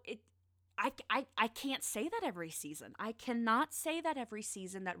I can't say that every season. I cannot say that every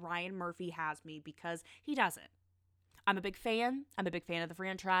season that Ryan Murphy has me, because he doesn't. I'm a big fan. I'm a big fan of the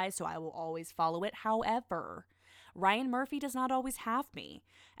franchise, so I will always follow it. However, Ryan Murphy does not always have me.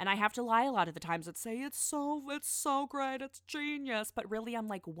 And I have to lie a lot of the times and say, it's so great, it's genius. But really, I'm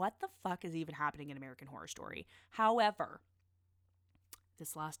like, what the fuck is even happening in American Horror Story? However,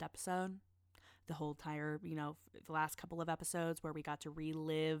 this last episode, the whole entire, the last couple of episodes where we got to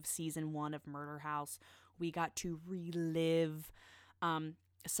relive season 1 of Murder House, we got to relive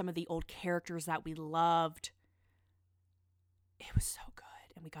some of the old characters that we loved. It was so good.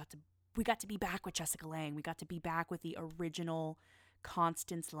 And we got to be back with Jessica Lange. We got to be back with the original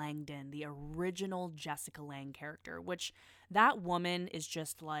Constance Langdon, the original Jessica Lange character, which that woman is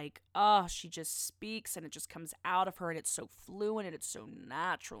just like, oh, she just speaks and it just comes out of her, and it's so fluent and it's so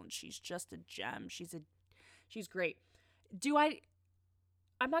natural, and she's just a gem. She's great.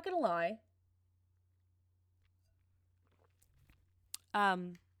 I'm not going to lie.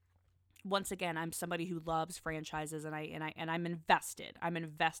 Once again, I'm somebody who loves franchises, and I'm invested. I'm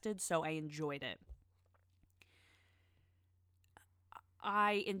invested, so I enjoyed it.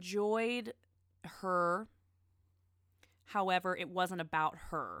 I enjoyed her. However, it wasn't about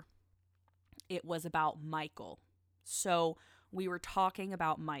her. It was about Michael. So we were talking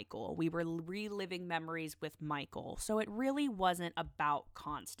about Michael. We were reliving memories with Michael. So it really wasn't about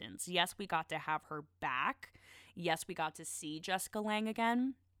Constance. Yes, we got to have her back. Yes, we got to see Jessica Lange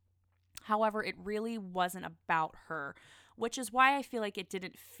again. However, it really wasn't about her, which is why I feel like it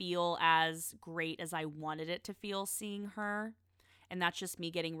didn't feel as great as I wanted it to feel seeing her. And that's just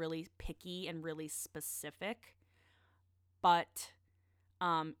me getting really picky and really specific. But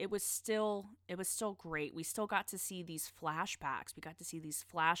it was still great. We still got to see these flashbacks.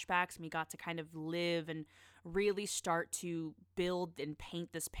 And we got to kind of live and really start to build and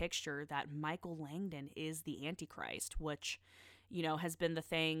paint this picture that Michael Langdon is the Antichrist, which, has been the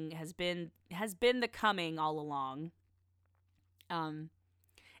thing, has been the coming all along.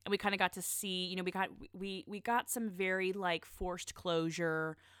 And we kind of got to see, we got some very like forced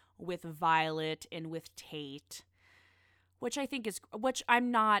closure with Violet and with Tate, which I think which I'm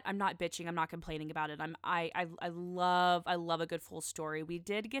not bitching, I'm not complaining about it. I love a good full story. We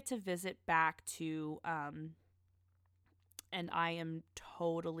did get to visit back to, and I am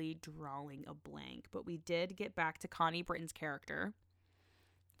totally drawing a blank, but we did get back to Connie Britton's character.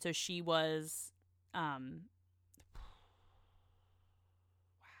 So she was,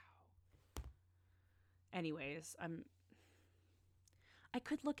 anyways, I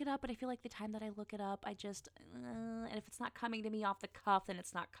could look it up, but I feel like the time that I look it up, I just, and if it's not coming to me off the cuff, then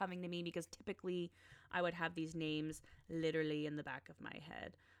it's not coming to me, because typically I would have these names literally in the back of my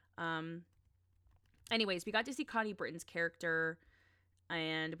head. Anyways, we got to see Connie Britton's character,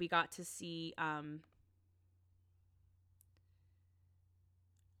 and we got to see, I'm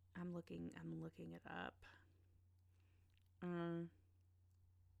looking it up.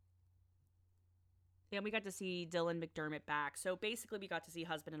 Yeah, we got to see Dylan McDermott back. So basically, we got to see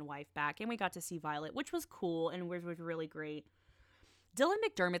husband and wife back, and we got to see Violet, which was cool and was really great. Dylan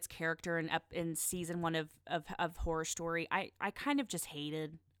McDermott's character in season 1 of Horror Story, I kind of just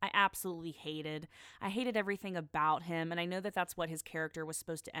hated. I absolutely hated. I hated everything about him, and I know that that's what his character was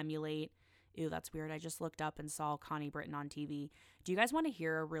supposed to emulate. Ew, that's weird. I just looked up and saw Connie Britton on TV. Do you guys want to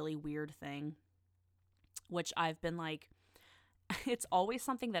hear a really weird thing? Which I've been like, it's always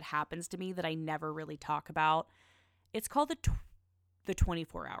something that happens to me that I never really talk about. It's called the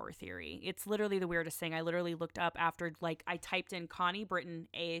 24-hour theory. It's literally the weirdest thing. I literally looked up after, like, I typed in Connie Britton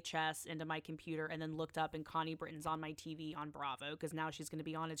AHS into my computer and then looked up, and Connie Britton's on my TV on Bravo, because now she's going to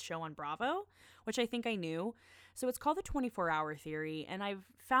be on its show on Bravo, which I think I knew. So it's called the 24-hour theory, and I've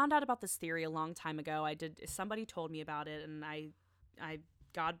found out about this theory a long time ago. Somebody told me about it, and I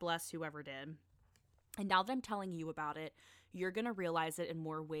God bless whoever did. And now that I'm telling you about it, you're going to realize it in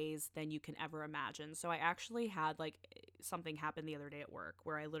more ways than you can ever imagine. So I actually had, like, something happen the other day at work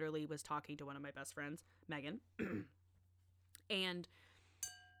where I literally was talking to one of my best friends, Megan. And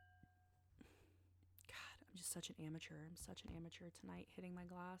God, I'm just such an amateur. I'm such an amateur tonight, hitting my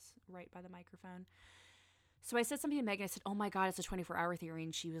glass right by the microphone. So I said something to Megan. I said, oh my God, it's a 24-hour theory.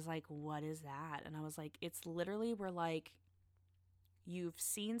 And she was like, what is that? And I was like, it's literally where, like, you've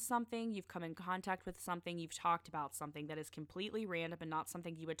seen something, you've come in contact with something, you've talked about something that is completely random and not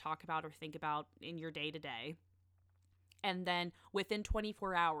something you would talk about or think about in your day-to-day. And then within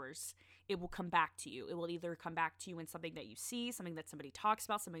 24 hours, it will come back to you. It will either come back to you in something that you see, something that somebody talks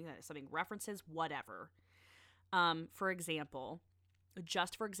about, something references, whatever. For example,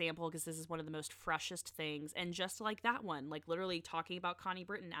 because this is one of the most freshest things, and just like that one, like literally talking about Connie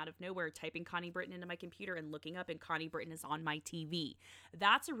Britton out of nowhere, typing Connie Britton into my computer and looking up, and Connie Britton is on my TV.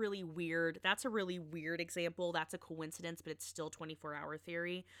 That's a really weird example. That's a coincidence, but it's still 24-hour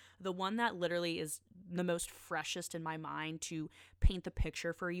theory. The one that literally is the most freshest in my mind to paint the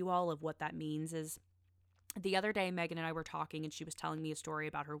picture for you all of what that means is, the other day, Megan and I were talking, and she was telling me a story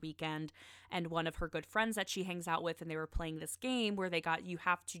about her weekend and one of her good friends that she hangs out with, and they were playing this game where you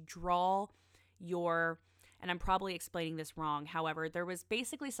have to draw your, and I'm probably explaining this wrong. However, there was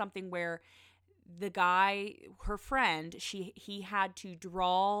basically something where the guy, her friend, he had to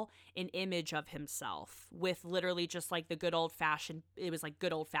draw an image of himself with literally just like the good old fashioned, it was like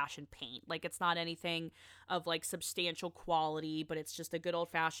good old fashioned paint. Like, it's not anything of like substantial quality, but it's just a good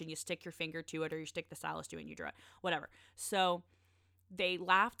old fashioned, you stick your finger to it or you stick the stylus to it and you draw it, whatever. So they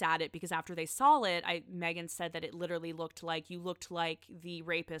laughed at it because after they saw it, Megan said that it literally looked like the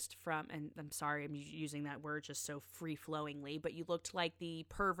rapist from, and I'm sorry, I'm using that word just so free-flowingly, but you looked like the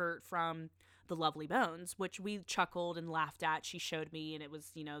pervert from The Lovely Bones, which we chuckled and laughed at. She showed me, and it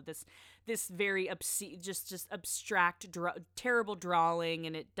was, this very just abstract, terrible drawing,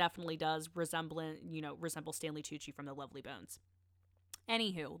 and it definitely does resemble Stanley Tucci from The Lovely Bones.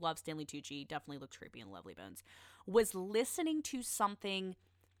 Anywho, love Stanley Tucci, definitely looked creepy in Lovely Bones. Was listening to something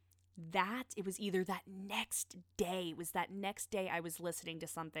it was either that next day I was listening to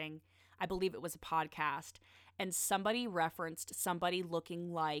something, I believe it was a podcast, and somebody referenced somebody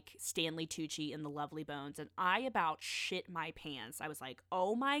looking like Stanley Tucci in The Lovely Bones, and I about shit my pants. I was like,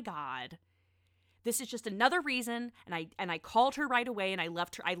 oh my God. This is just another reason, and I called her right away, and I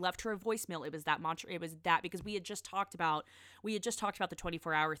left her a voicemail. It was that because we had just talked about the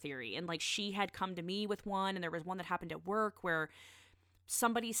 24-hour theory, and like she had come to me with one, and there was one that happened at work where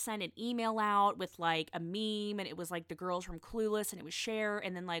somebody sent an email out with like a meme, and it was like the girls from Clueless, and it was Cher,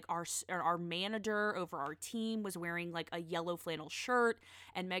 and then like our manager over our team was wearing like a yellow flannel shirt,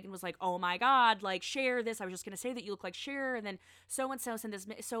 and Megan was like, oh my God, like Cher this, I was just gonna say that you look like Cher, and then so and so sent this,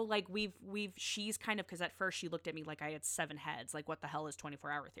 so like she's kind of, because at first she looked at me like I had 7 heads, like what the hell is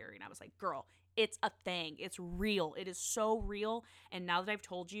 24-hour theory, and I was like, girl, it's a thing. It's real. It is so real. And now that I've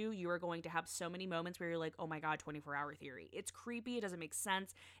told you, you are going to have so many moments where you're like, oh my God, 24-hour theory. It's creepy. It doesn't make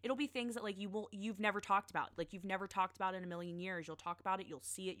sense. It'll be things that like you've never talked about. Like you've never talked about in a million years. You'll talk about it. You'll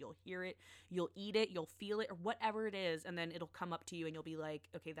see it. You'll hear it. You'll eat it. You'll feel it, or whatever it is. And then it'll come up to you and you'll be like,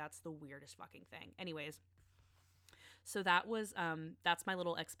 okay, that's the weirdest fucking thing. Anyways. So that's my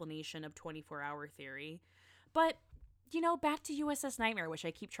little explanation of 24-hour theory. But back to USS Nightmare, which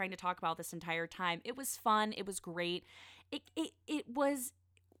I keep trying to talk about this entire time. It was fun. It was great. It was.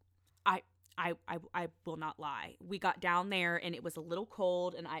 I will not lie. We got down there and it was a little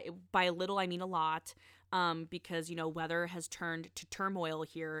cold, and by a little I mean a lot, because weather has turned to turmoil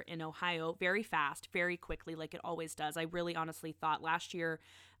here in Ohio very fast, very quickly, like it always does. I really honestly thought last year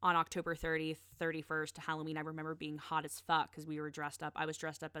on October 30th, 31st, Halloween, I remember being hot as fuck because we were dressed up. I was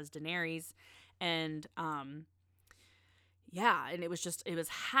dressed up as Daenerys, and yeah, and it was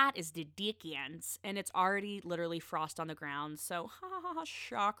hot as the Dickens, and it's already literally frost on the ground. So,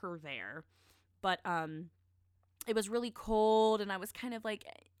 shocker there. But it was really cold, and I was kind of like,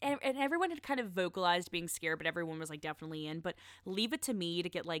 and everyone had kind of vocalized being scared, but everyone was like definitely in. But leave it to me to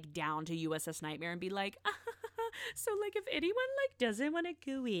get like down to USS Nightmare and be like, so like if anyone like doesn't want to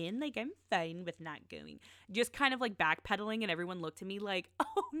go in, like I'm fine with not going. Just kind of like backpedaling, and everyone looked at me like,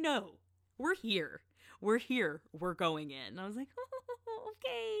 oh no, we're here. We're going in. And I was like, oh,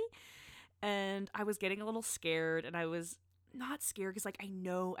 okay. And I was getting a little scared, and I was not scared because like I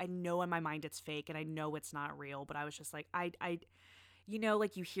know in my mind it's fake and I know it's not real, but I was just like, I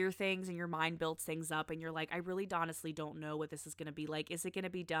like you hear things and your mind builds things up and you're like, I really honestly don't know what this is going to be like. Is it going to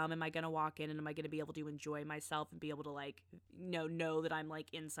be dumb? Am I going to walk in and am I going to be able to enjoy myself and be able to like know that I'm like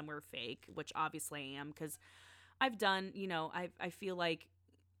in somewhere fake, which obviously I am, because I've done, I feel like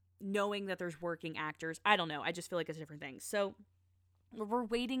knowing that there's working actors, I don't know, I just feel like it's a different thing. So we're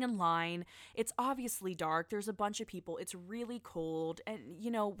waiting in line. It's obviously dark. There's a bunch of people. It's really cold, and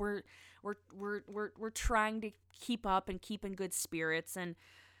we're trying to keep up and keep in good spirits. And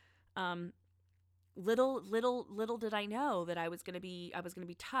little did I know that I was gonna be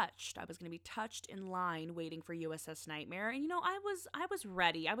touched. I was gonna be touched in line waiting for USS Nightmare. And I was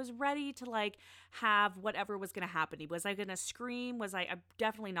ready. I was ready to like have whatever was gonna happen. Was I gonna scream? I'm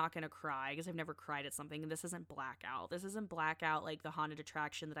definitely not gonna cry because I've never cried at something. And this isn't Blackout. This isn't Blackout like the haunted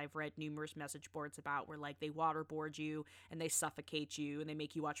attraction that I've read numerous message boards about, where like they waterboard you and they suffocate you and they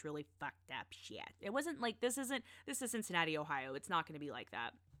make you watch really fucked up shit. It wasn't like this is Cincinnati, Ohio. It's not gonna be like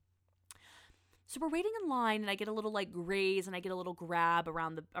that. So we're waiting in line, and I get a little like graze, and I get a little grab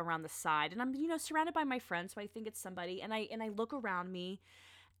around the side, and I'm surrounded by my friends, so I think it's somebody, and I look around me,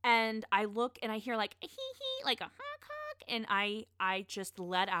 and I look and I hear like a hee hee, like a honk honk, and I just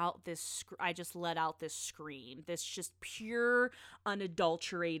let out this scream, this just pure,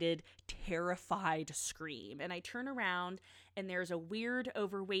 unadulterated, terrified scream, and I turn around, and there's a weird,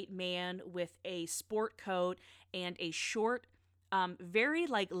 overweight man with a sport coat and a short, very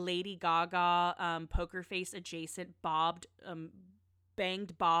like Lady Gaga, poker face adjacent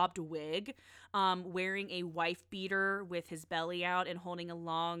banged bobbed wig, wearing a wife beater with his belly out and holding a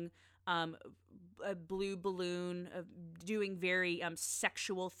long a blue balloon, doing very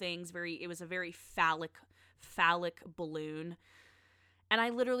sexual things. It was a very phallic balloon. And I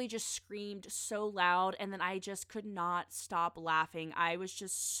literally just screamed so loud, and then I just could not stop laughing. I was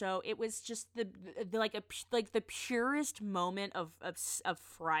just it was just the the purest moment of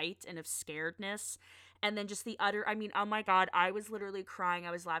fright and of scaredness. And then just the utter, I mean, oh my God, I was literally crying.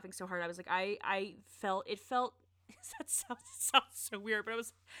 I was laughing so hard. I was like, it felt, that sounds so weird, but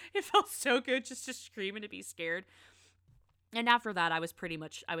it felt so good just to scream and to be scared. And after that, I was pretty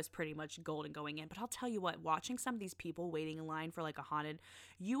much golden going in. But I'll tell you what, watching some of these people waiting in line for like a haunted,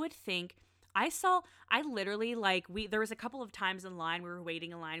 you would think, I literally like, there was a couple of times in line, we were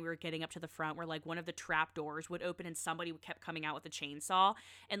waiting in line, we were getting up to the front where like one of the trap doors would open and somebody kept coming out with a chainsaw.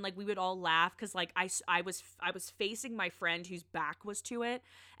 And like we would all laugh because like I was facing my friend whose back was to it.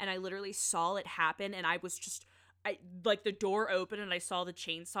 And I literally saw it happen, and I was just, like the door opened and I saw the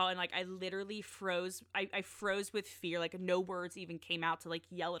chainsaw, and like I literally froze. I froze with fear. Like no words even came out to like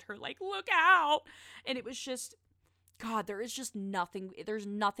yell at her like, look out. And it was just, God, there's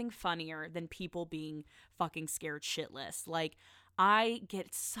nothing funnier than people being fucking scared shitless. Like I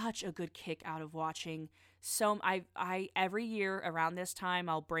get such a good kick out of watching. So I every year around this time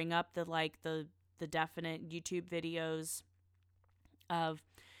I'll bring up the definite YouTube videos of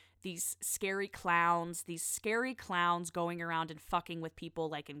these scary clowns going around and fucking with people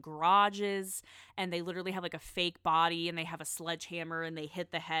like in garages, and they literally have like a fake body and they have a sledgehammer and they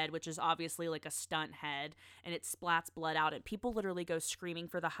hit the head, which is obviously like a stunt head, and it splats blood out, and people literally go screaming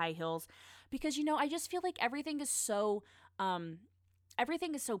for the high heels because I just feel like everything is so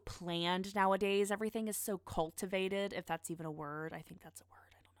planned nowadays. Everything is so cultivated, if that's even a word. I think that's a word.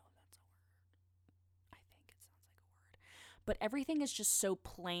 But everything is just so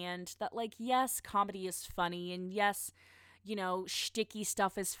planned that, like, yes, comedy is funny, and yes, shticky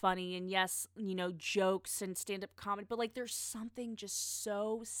stuff is funny, and yes, jokes and stand-up comedy, but, like, there's something just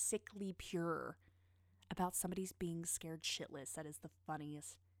so sickly pure about somebody's being scared shitless. That is the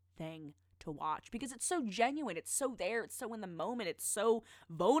funniest thing to watch because it's so genuine. It's so there. It's so in the moment. It's so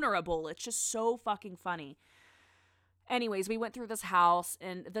vulnerable. It's just so fucking funny. Anyways, we went through this house,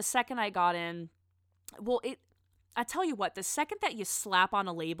 and the second I got in, I tell you what, the second that you slap on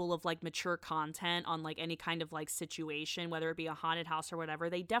a label of like mature content on like any kind of like situation, whether it be a haunted house or whatever,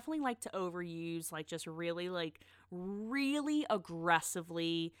 they definitely like to overuse like just really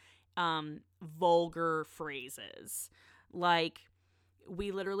aggressively vulgar phrases. Like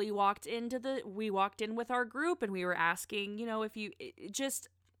we literally walked in with our group and we were asking, if you it just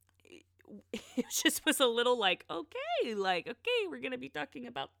was a little like, okay, we're going to be talking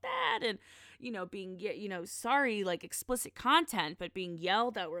about that. And, being, sorry, like explicit content, but being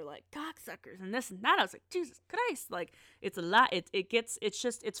yelled at, we're like cocksuckers and this and that. I was like, Jesus Christ, like it's a lot.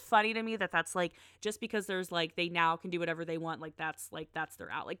 It's funny to me that's like, just because there's like, they now can do whatever they want. That's their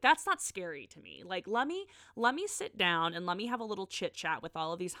out. Like, that's not scary to me. Like, let me sit down and let me have a little chit chat with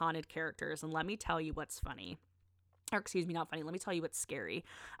all of these haunted characters. And let me tell you what's funny. Or excuse me, not funny. Let me tell you what's scary.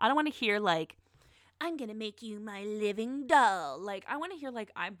 I don't want to hear like, I'm going to make you my living doll. Like, I want to hear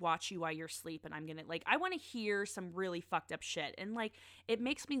like, I watch you while you're sleeping. I want to hear some really fucked up shit. And like, it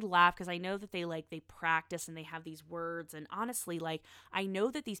makes me laugh because I know that they practice and they have these words. And honestly, like, I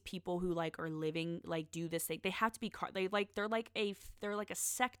know that these people who like are living, like do this thing, they have to be, they're like a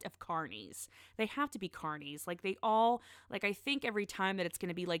sect of carnies. They have to be carnies. Like they all, like, I think every time that it's going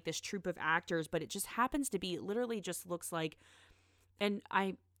to be like this troupe of actors, but it just happens to be, it literally just looks like, and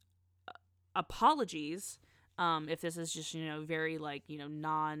apologies if this is just very like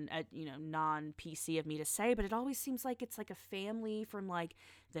non PC of me to say, but it always seems like it's like a family from like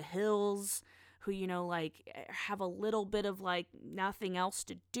the hills who like have a little bit of like nothing else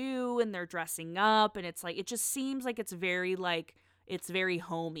to do and they're dressing up, and it's like it just seems like it's very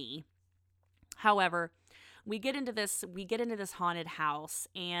homey. However, we get into this haunted house,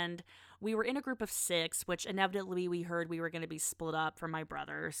 and we were in a group of 6, which inevitably we heard we were going to be split up from my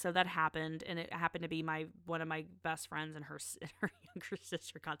brother. So that happened, and it happened to be one of my best friends and her younger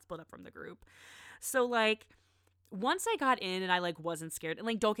sister got split up from the group. So like once I got in and I like wasn't scared, and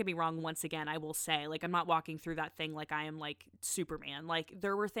like don't get me wrong, once again I will say, like, I'm not walking through that thing like I am like Superman. Like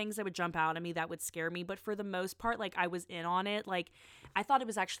there were things that would jump out at me that would scare me, but for the most part, like I was in on it. Like I thought it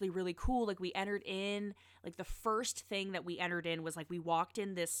was actually really cool. Like we entered in, like the first thing that we entered in was like we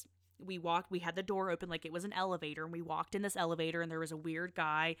had the door open like it was an elevator, and we walked in this elevator, and there was a weird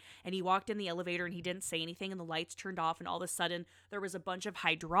guy, and he walked in the elevator and he didn't say anything, and the lights turned off, and all of a sudden there was a bunch of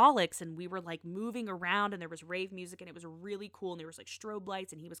hydraulics, and we were like moving around, and there was rave music, and it was really cool, and there was like strobe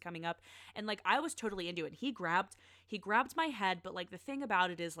lights, and he was coming up, and like I was totally into it. He grabbed my head, but like the thing about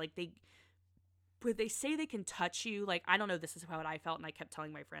it is like when they say they can touch you, like I don't know, this is how I felt, and I kept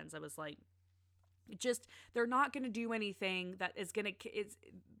telling my friends, I was like, just, they're not going to do anything that is going to, it's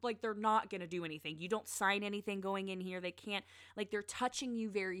like, they're not going to do anything. You don't sign anything going in here. They can't, like, they're touching you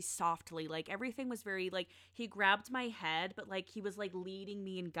very softly. Like everything was very, like, he grabbed my head, but like he was like leading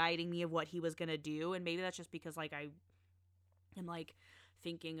me and guiding me of what he was going to do. And maybe that's just because like I am like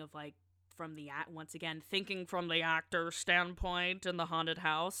thinking of like once again, thinking from the actor standpoint in the haunted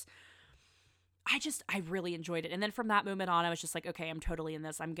house. I really enjoyed it. And then from that moment on, I was just like, okay, I'm totally in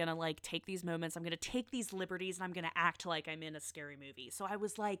this. I'm going to like take these moments. I'm going to take these liberties, and I'm going to act like I'm in a scary movie. So I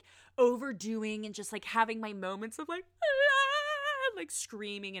was like overdoing and just like having my moments of like, like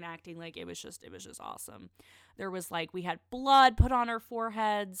screaming and acting like it was just awesome. There was like, we had blood put on our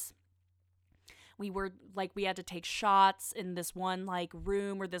foreheads. We had to take shots in this one like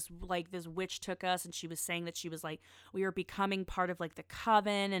room where this witch took us, and she was saying that she was like, we were becoming part of like the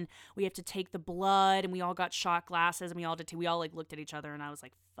coven, and we have to take the blood, and we all got shot glasses, and we all like looked at each other, and I was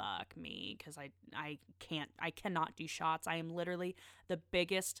like, fuck me, because I cannot do shots. I am literally the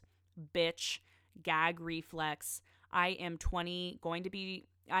biggest bitch, gag reflex.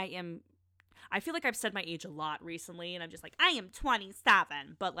 I feel like I've said my age a lot recently, and I'm just like, I am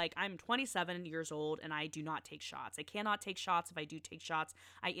 27, but like I'm 27 years old, and I do not take shots. I cannot take shots. If I do take shots,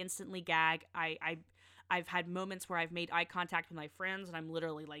 I instantly gag. I've had moments where I've made eye contact with my friends, and I'm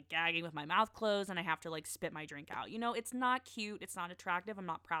literally like gagging with my mouth closed, and I have to like spit my drink out. It's not cute. It's not attractive. I'm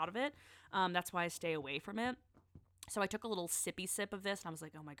not proud of it. That's why I stay away from it. So I took a little sippy sip of this, and I was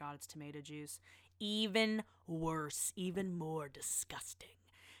like, oh my God, it's tomato juice. Even worse, even more disgusting.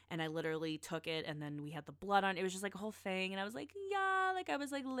 And I literally took it, and then we had the blood on it. It was just like a whole thing. And I was like, yeah, like I was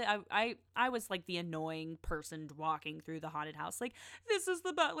like, I was like the annoying person walking through the haunted house. Like, this is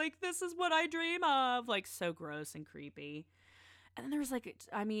what I dream of. Like, so gross and creepy. And then there was like,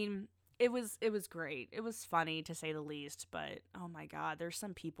 I mean, it was great. It was funny to say the least, but oh my god, there's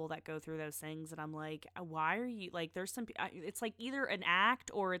some people that go through those things and I'm like, why are you like there's some it's like either an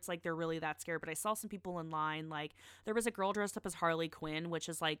act or it's like they're really that scared. But I saw some people in line, like there was a girl dressed up as Harley Quinn, which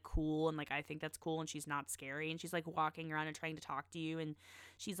is like cool, and like I think that's cool, and she's not scary, and she's like walking around and trying to talk to you, and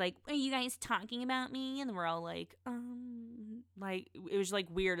she's like, "Are you guys talking about me?" And we're all like it was like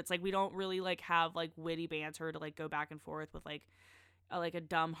weird. It's like we don't really like have like witty banter to like go back and forth with like a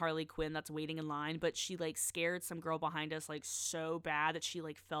dumb Harley Quinn that's waiting in line, but she like scared some girl behind us like so bad that she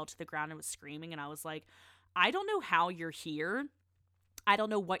like fell to the ground and was screaming, and I was like, I don't know how you're here. I don't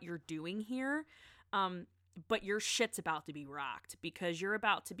know what you're doing here. But your shit's about to be rocked because you're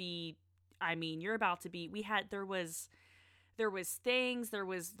about to be you're about to be there was things, there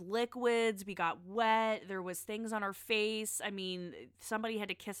was liquids, we got wet, there was things on our face. I mean, somebody had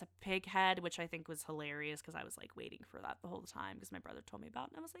to kiss a pig head, which I think was hilarious because I was like waiting for that the whole time because my brother told me about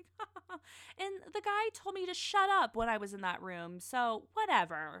it, and I was like, and the guy told me to shut up when I was in that room, so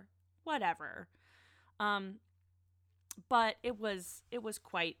whatever. Um, but it was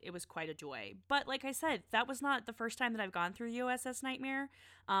quite a joy. But like I said, that was not the first time that I've gone through USS Nightmare.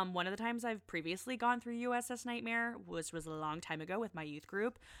 One of the times I've previously gone through USS Nightmare was a long time ago with my youth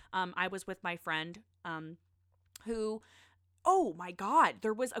group. I was with my friend who, oh my god,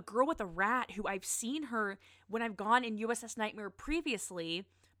 there was a girl with a rat who I've seen her when I've gone in USS Nightmare previously,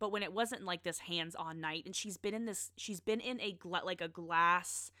 but when it wasn't like this hands-on night, and she's been in like a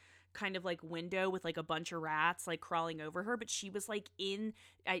glass kind of like window with like a bunch of rats like crawling over her, but she was like in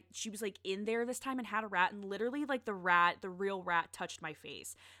there this time and had a rat, and literally like the real rat touched my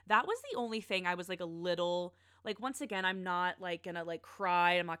face. That was the only thing I was like a little like, once again, I'm not like gonna like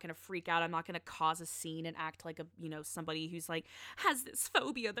cry, I'm not gonna freak out, I'm not gonna cause a scene and act like a somebody who's like has this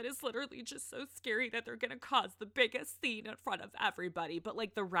phobia that is literally just so scary that they're gonna cause the biggest scene in front of everybody. But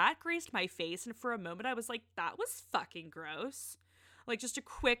like the rat grazed my face, and for a moment I was like, that was fucking gross. Like just a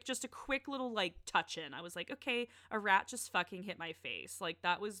quick little like touch in. I was like, okay, a rat just fucking hit my face. Like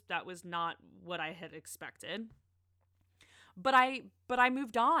that was not what I had expected. But I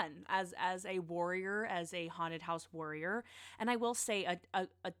moved on as a warrior, as a haunted house warrior. And I will say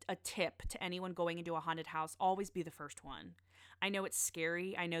a tip to anyone going into a haunted house: always be the first one. I know it's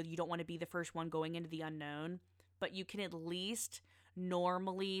scary. I know you don't want to be the first one going into the unknown, but you can at least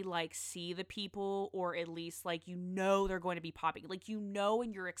normally like see the people, or at least like they're going to be popping, like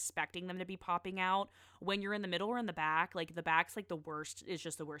and you're expecting them to be popping out when you're in the middle or in the back. Like the back's like the worst, is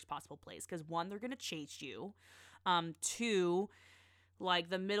just the worst possible place, because one, they're going to chase you. Two, like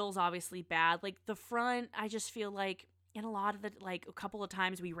the middle's obviously bad. Like the front, I just feel like in a lot of the, like a couple of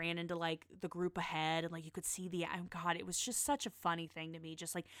times we ran into like the group ahead, and like you could see oh god, it was just such a funny thing to me.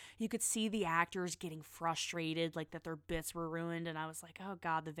 Just like you could see the actors getting frustrated, like that their bits were ruined. And I was like, oh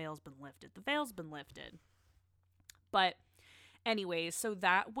god, the veil's been lifted. The veil's been lifted. But anyways, so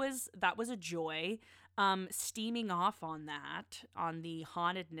that was a joy. Steaming off on the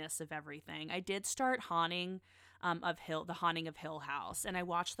hauntedness of everything, I did start the Haunting of Hill House, and I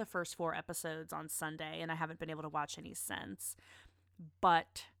watched the first 4 episodes on Sunday, and I haven't been able to watch any since.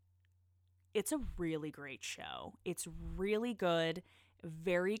 But it's a really great show. It's really good,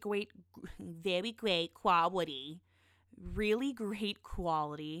 very great quality, really great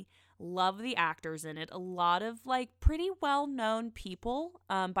quality. Love the actors in it. A lot of like pretty well-known people.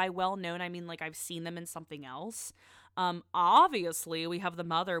 By well-known, I mean like I've seen them in something else. Obviously, we have the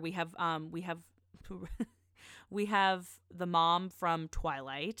mother. We have we have the mom from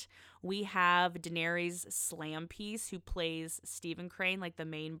Twilight. We have Daenerys Slampiece, who plays Stephen Crane, like the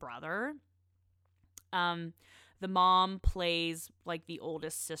main brother. The mom plays like the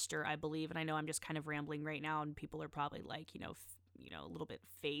oldest sister, I believe. And I know I'm just kind of rambling right now, and people are probably like, a little bit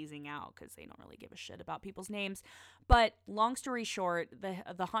phasing out because they don't really give a shit about people's names. But long story short,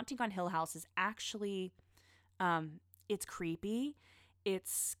 the Haunting on Hill House is actually, it's creepy.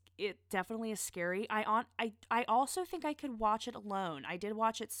 It definitely is scary. I also think I could watch it alone. I did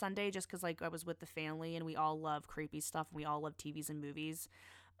watch it Sunday just because like I was with the family, and we all love creepy stuff, and we all love TVs and movies.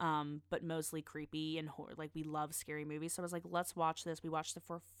 But mostly creepy and horror. Like we love scary movies. So I was like, let's watch this. We watched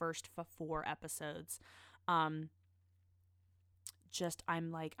the first 4 episodes. I'm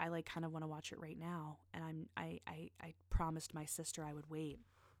like, I like kind of want to watch it right now. And I promised my sister I would wait.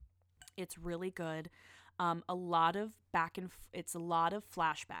 It's really good. A lot of it's a lot of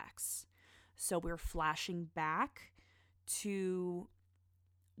flashbacks. So we're flashing back to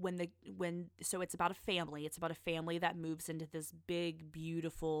so it's about a family. It's about a family that moves into this big,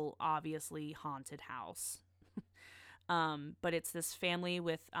 beautiful, obviously haunted house. But it's this family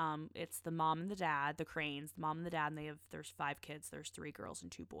with it's the mom and the dad, the Cranes, the mom and the dad, and there's 5 kids. There's 3 girls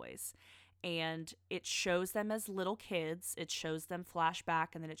and 2 boys. And it shows them as little kids. It shows them flashback,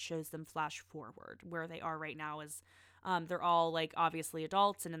 and then it shows them flash forward where they are right now as they're all like obviously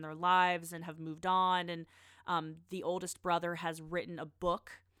adults and in their lives and have moved on. And the oldest brother has written a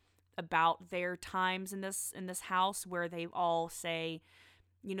book about their times in this house where they all say,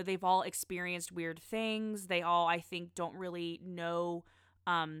 they've all experienced weird things. They all, I think, don't really know.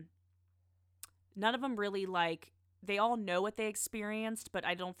 None of them really they all know what they experienced, but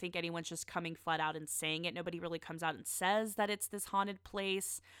I don't think anyone's just coming flat out and saying it. Nobody really comes out and says that it's this haunted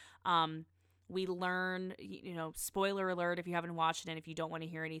place. We learn, spoiler alert if you haven't watched it and if you don't want to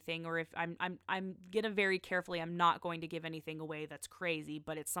hear anything, or if I'm gonna very carefully, I'm not going to give anything away that's crazy,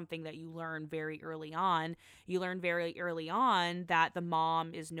 but it's something that you learn very early on. You learn very early on that the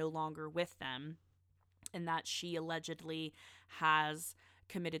mom is no longer with them and that she allegedly has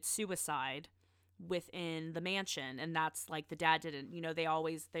committed suicide within the mansion, and that's like the dad didn't, they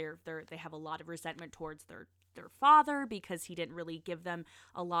always they have a lot of resentment towards their father because he didn't really give them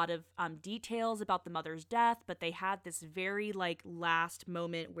a lot of details about the mother's death, but they had this very last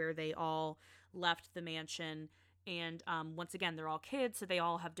moment where they all left the mansion. And once again, they're all kids, so they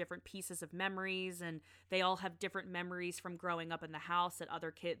all have different pieces of memories, and they all have different memories from growing up in the house that other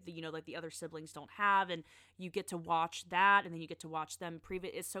kids, the other siblings don't have. And you get to watch that, and then you get to watch them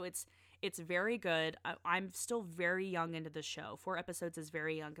so it's very good. I'm still very young into the show. 4 episodes is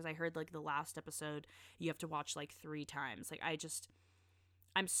very young because I heard the last episode you have to watch 3 times.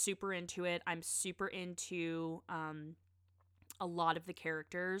 I'm super into it. I'm super into a lot of the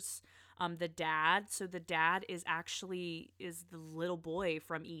characters. The dad is the little boy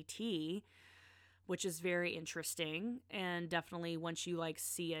from E.T., which is very interesting, and definitely once you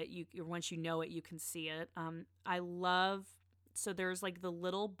see it, once you know it, you can see it. I love. So there's the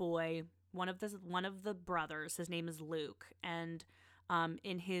little boy, one of the brothers. His name is Luke, and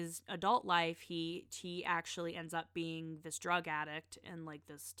in his adult life, he actually ends up being this drug addict and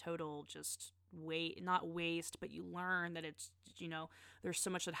this total just not waste, but you learn that it's there's so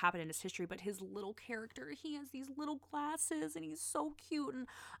much that happened in his history. But his little character, he has these little glasses and he's so cute. And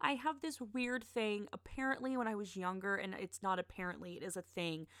I have this weird thing, apparently when I was younger, and it's not apparently, it is a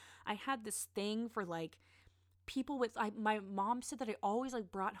thing. I had this thing for people with my mom said that I always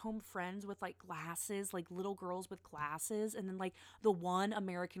brought home friends with glasses, little girls with glasses. And then the one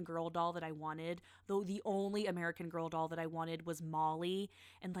American Girl doll that I wanted, though the only American Girl doll that I wanted was Molly,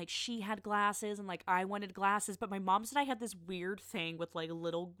 and she had glasses, and I wanted glasses. But my mom said I had this weird thing with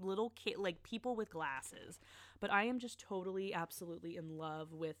little kid, people with glasses. But I am just totally absolutely in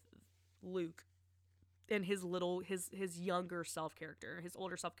love with Luke and his younger self character. His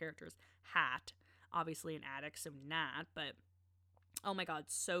older self character's Hat, obviously an addict, so not, but oh my god,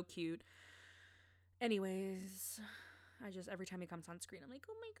 so cute. Anyways, every time he comes on screen, I'm like,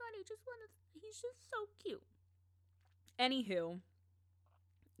 oh my god, he's just so cute. Anywho,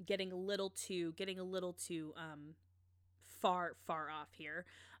 getting a little too far off here,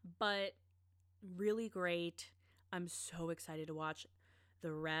 but really great. I'm so excited to watch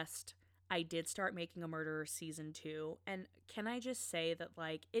the rest. I did start Making a Murderer season 2, and can I just say that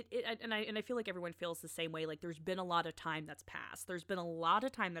I feel like everyone feels the same way. There's been a lot of time that's passed. There's been a lot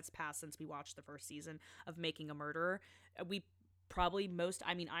of time that's passed since we watched the first season of Making a Murderer. We probably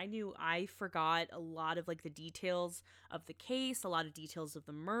I forgot a lot of the details of the case, a lot of details of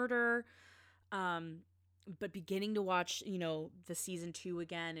the murder. But beginning to watch, the season 2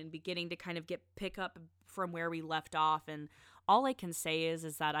 again, and beginning to kind of pick up from where we left off, and all I can say is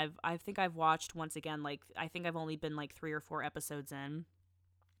that I think I've watched once again, I think I've only been 3 or 4 episodes in,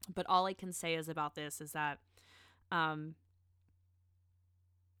 but all I can say is about this is that I'm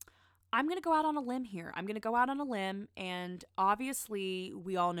going to go out on a limb here. I'm going to go out on a limb, and obviously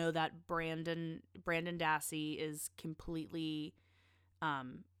we all know that Brandon Dassey is completely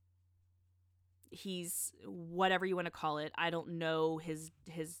he's whatever you want to call it. I don't know his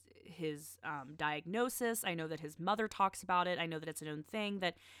diagnosis. I know that his mother talks about it. I know that it's a known thing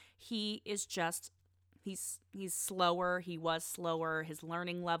that he is just he's slower. He was slower. His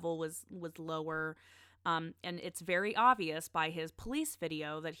learning level was lower. And it's very obvious by his police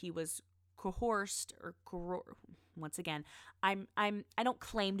video that he was coerced once again, I don't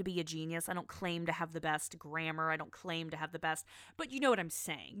claim to be a genius. I don't claim to have the best grammar. I don't claim to have the best, but you know what I'm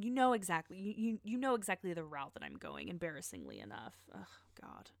saying. You know exactly, you know exactly the route that I'm going, embarrassingly enough. Oh,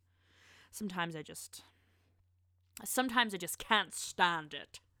 God. Sometimes I just can't stand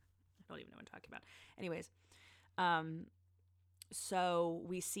it. I don't even know what I'm talking about. Anyways, So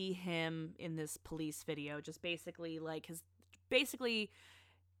we see him in this police video, just basically like basically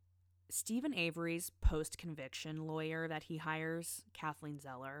Stephen Avery's post-conviction lawyer that he hires, Kathleen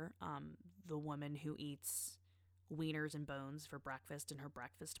Zeller, the woman who eats wieners and bones for breakfast in her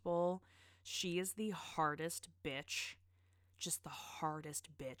breakfast bowl. She is the hardest bitch, just the hardest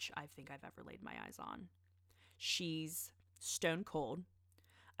bitch I think I've ever laid my eyes on. She's stone cold.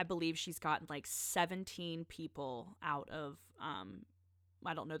 I believe she's gotten like 17 people out of,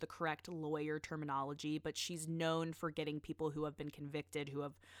 I don't know the correct lawyer terminology, but she's known for getting people who have been convicted, who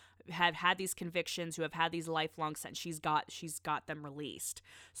have had these convictions, who have had these lifelong sentences. She's got them released.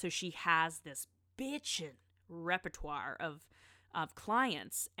 So she has this bitchin' repertoire of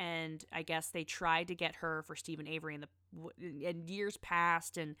clients, and I guess they tried to get her for Stephen Avery in years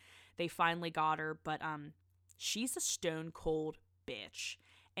past, and they finally got her. But she's a stone cold bitch,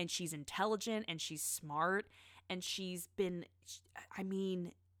 and she's intelligent and she's smart, and she's been, I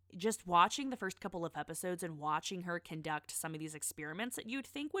mean, just watching the first couple of episodes and watching her conduct some of these experiments that you'd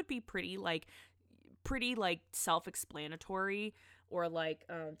think would be pretty self-explanatory, or like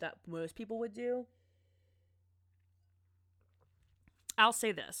that most people would do. I'll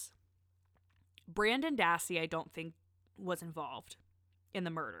say this. Brandon Dassey, I don't think was involved in the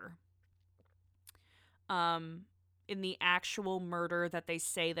murder. In the actual murder that they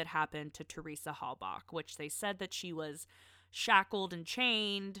say that happened to Teresa Halbach, which they said that she was shackled and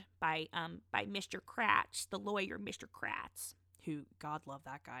chained by Mr. Kratz, the lawyer Mr. Kratz, who, God love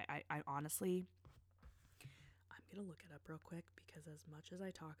that guy. I honestly, I'm going to look it up real quick, because as much as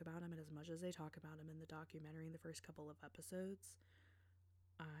I talk about him and as much as they talk about him in the documentary in the first couple of episodes,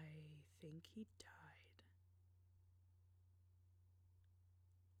 I think he died.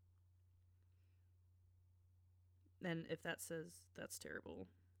 And if that says, that's terrible.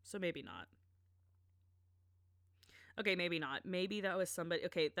 So maybe not. Okay, maybe not. Maybe that was somebody.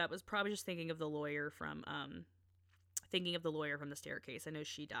 Okay, that was probably just thinking of the lawyer from the staircase. I know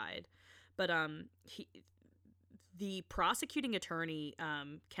she died. But the prosecuting attorney,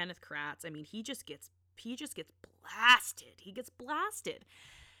 Kenneth Kratz, I mean, he just gets blasted. He gets blasted.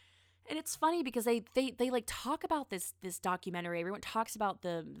 And it's funny because they like talk about this documentary. Everyone talks about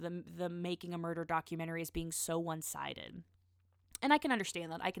the Making a Murder documentary as being so one-sided. And I can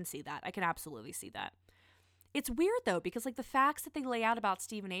understand that. I can see that. I can absolutely see that. It's weird though, because like the facts that they lay out about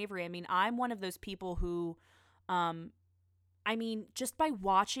Stephen Avery, I mean, I'm one of those people who I mean, just by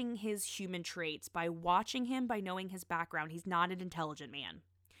watching his human traits, by watching him, by knowing his background, he's not an intelligent man.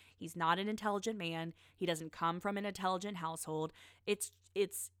 He's not an intelligent man. He doesn't come from an intelligent household. It's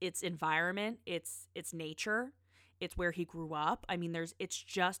environment, it's nature, it's where he grew up. I mean, it's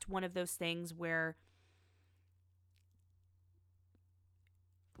just one of those things where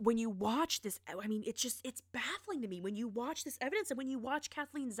when you watch this, I mean, it's baffling to me when you watch this evidence, and when you watch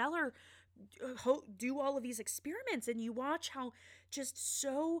Kathleen Zeller do all of these experiments, and you watch how just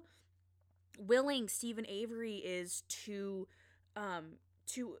so willing Stephen Avery is to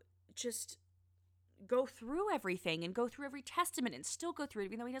just go through everything and go through every testament and still go through it,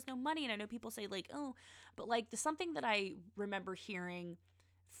 even though he has no money. And I know people say like, oh, but like something that I remember hearing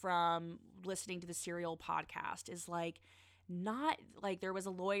from listening to the Serial podcast is like, not like, there was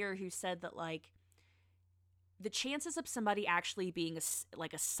a lawyer who said that like the chances of somebody actually being a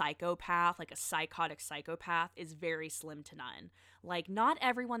psychopath, like a psychotic psychopath, is very slim to none. Like, not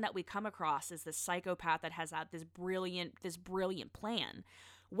everyone that we come across is this psychopath that has had this brilliant plan.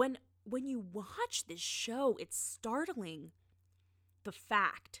 When you watch this show, it's startling. The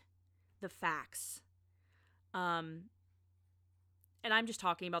facts. And I'm just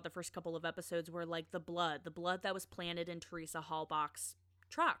talking about the first couple of episodes where like the blood that was planted in Teresa Halbach's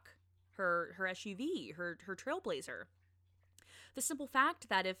truck, her SUV, her Trailblazer. The simple fact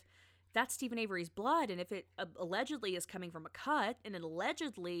that if that's Stephen Avery's blood, and if it allegedly is coming from a cut, and it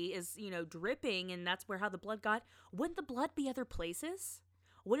allegedly is, dripping, and that's how the blood got, wouldn't the blood be other places?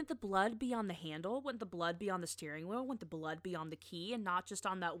 Wouldn't the blood be on the handle? Wouldn't the blood be on the steering wheel? Wouldn't the blood be on the key and not just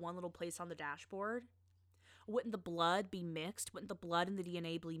on that one little place on the dashboard? Wouldn't the blood be mixed? Wouldn't the blood and the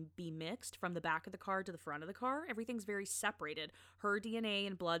DNA be mixed from the back of the car to the front of the car? Everything's very separated. Her DNA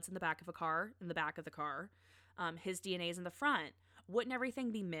and blood's in the back of the car. His DNA's in the front. Wouldn't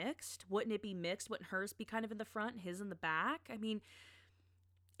everything be mixed? Wouldn't it be mixed? Wouldn't hers be kind of in the front and his in the back? I mean,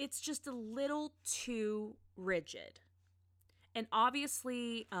 it's just a little too rigid. And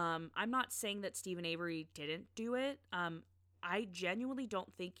obviously, I'm not saying that Stephen Avery didn't do it. I genuinely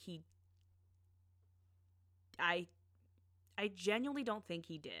don't think he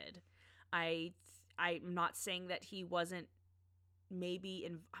did. I'm not saying that he wasn't maybe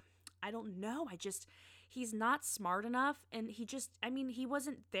I don't know. He's not smart enough, and he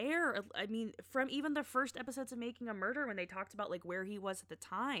wasn't there. I mean, from even the first episodes of Making a Murder, when they talked about like where he was at the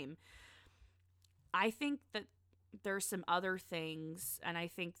time. I think that there's some other things, and I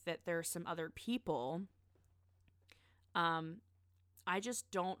think that there's some other people. I just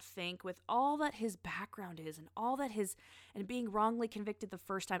don't think, with all that his background is and all that and being wrongly convicted the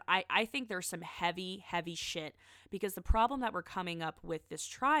first time, I think there's some heavy, heavy shit, because the problem that we're coming up with this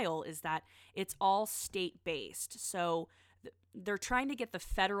trial is that it's all state-based. So they're trying to get the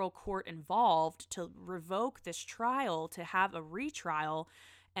federal court involved to revoke this trial, to have a retrial,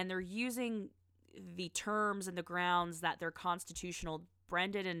 and they're using the terms and the grounds that their constitutional,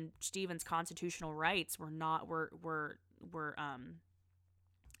 Brendan and Stephen's constitutional rights were not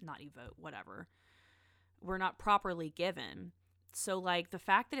properly given. So like the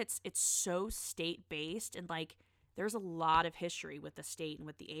fact that it's so state based, and like there's a lot of history with the state and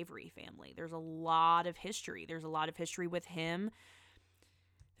with the Avery family. There's a lot of history. There's a lot of history with him.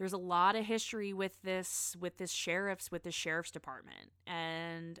 There's a lot of history with this sheriff's department.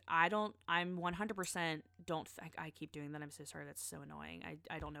 And I 100% don't, I keep doing that. I'm so sorry. That's so annoying.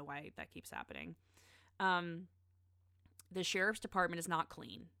 I don't know why that keeps happening. The sheriff's department is not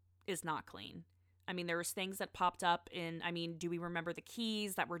clean. I mean, there was things that popped up do we remember the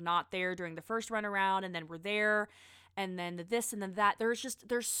keys that were not there during the first run around and then were there, and then this and then that.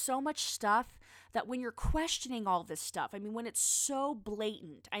 There's so much stuff that when you're questioning all this stuff, I mean, when it's so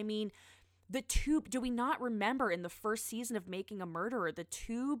blatant, I mean, the tube, do we not remember in the first season of Making a Murderer, the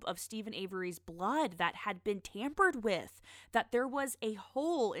tube of Stephen Avery's blood that had been tampered with, that there was a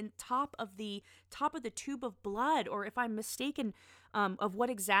hole in top of the tube of blood, or if I'm mistaken, of what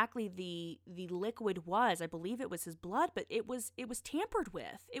exactly the liquid was. I believe it was his blood, but it was tampered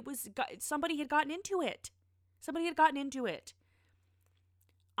with. Somebody had gotten into it.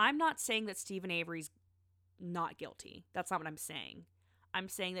 I'm not saying that Stephen Avery's not guilty. That's not what I'm saying. I'm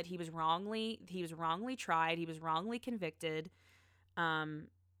saying that he was wrongly tried. He was wrongly convicted. And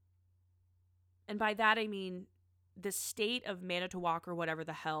by that, I mean, the state of Manitowoc, or whatever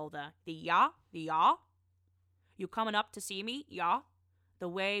the hell, the you coming up to see me? Yeah. The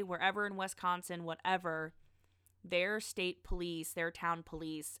way, wherever in Wisconsin, whatever, their state police, their town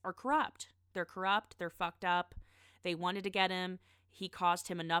police are corrupt. They're corrupt. They're fucked up. They wanted to get him. He caused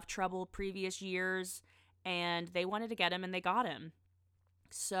him enough trouble previous years, and they wanted to get him, and they got him.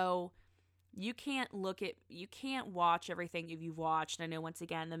 So you can't watch everything you've watched. I know, once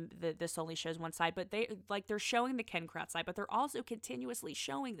again, this only shows one side, but they're showing the Ken Kratz side, but they're also continuously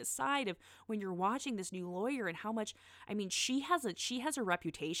showing the side of when you're watching this new lawyer and how much, I mean, she has a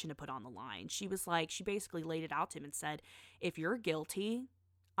reputation to put on the line. She basically laid it out to him and said, if you're guilty,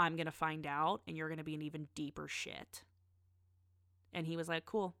 I'm going to find out, and you're going to be in even deeper shit. And he was like,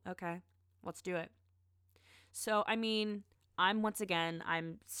 cool, okay, let's do it. So, I mean, I'm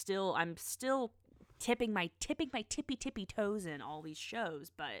still tipping my tippy toes in all these shows,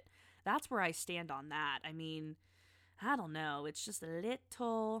 but that's where I stand on that. I mean, I don't know. It's just a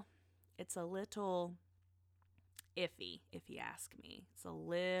little iffy, if you ask me. It's a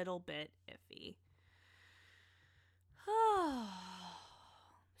little bit iffy.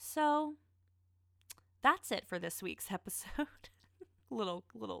 So that's it for this week's episode. little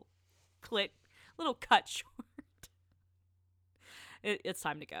cut short. It's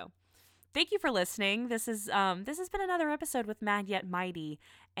time to go. Thank you for listening. This has been another episode with Mad Yet Mighty,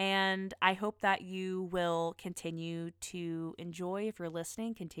 and I hope that you will continue to enjoy. If you're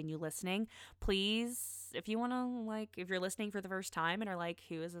listening, continue listening. Please, if you want to, if you're listening for the first time and are like,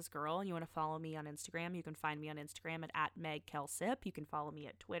 who is this girl? And you want to follow me on Instagram, you can find me on Instagram at @MegKelsip. You can follow me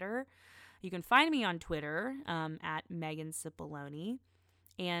at Twitter. You can find me on Twitter at Megan Cipollone.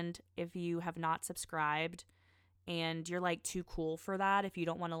 And if you have not subscribed, and you're too cool for that, if you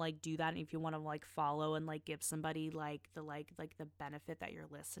don't want to do that, and if you want to follow and give somebody the benefit that you're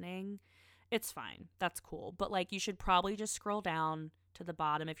listening, it's fine. That's cool. But you should probably just scroll down to the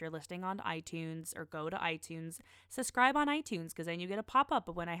bottom if you're listening on iTunes, or go to iTunes, subscribe on iTunes, because then you get a pop-up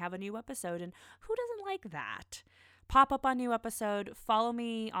when I have a new episode. And who doesn't like that? Pop up on new episode. Follow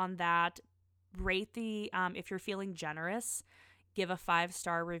me on that. Rate if you're feeling generous, give a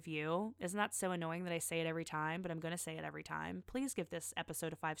 5-star review. Isn't that so annoying that I say it every time? But I'm going to say it every time. Please give this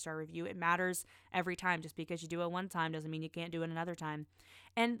episode a 5-star review. It matters every time. Just because you do it one time doesn't mean you can't do it another time.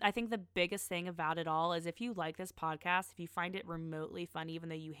 And I think the biggest thing about it all is, if you like this podcast, if you find it remotely funny, even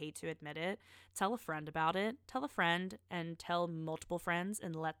though you hate to admit it, tell a friend about it. Tell a friend, and tell multiple friends,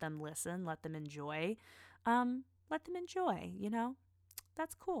 and let them listen. Let them enjoy.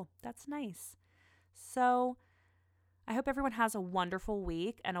 That's cool. That's nice. So I hope everyone has a wonderful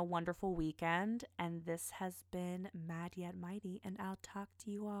week and a wonderful weekend. And this has been Mad Yet Mighty, and I'll talk to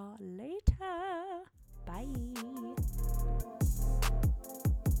you all later. Bye.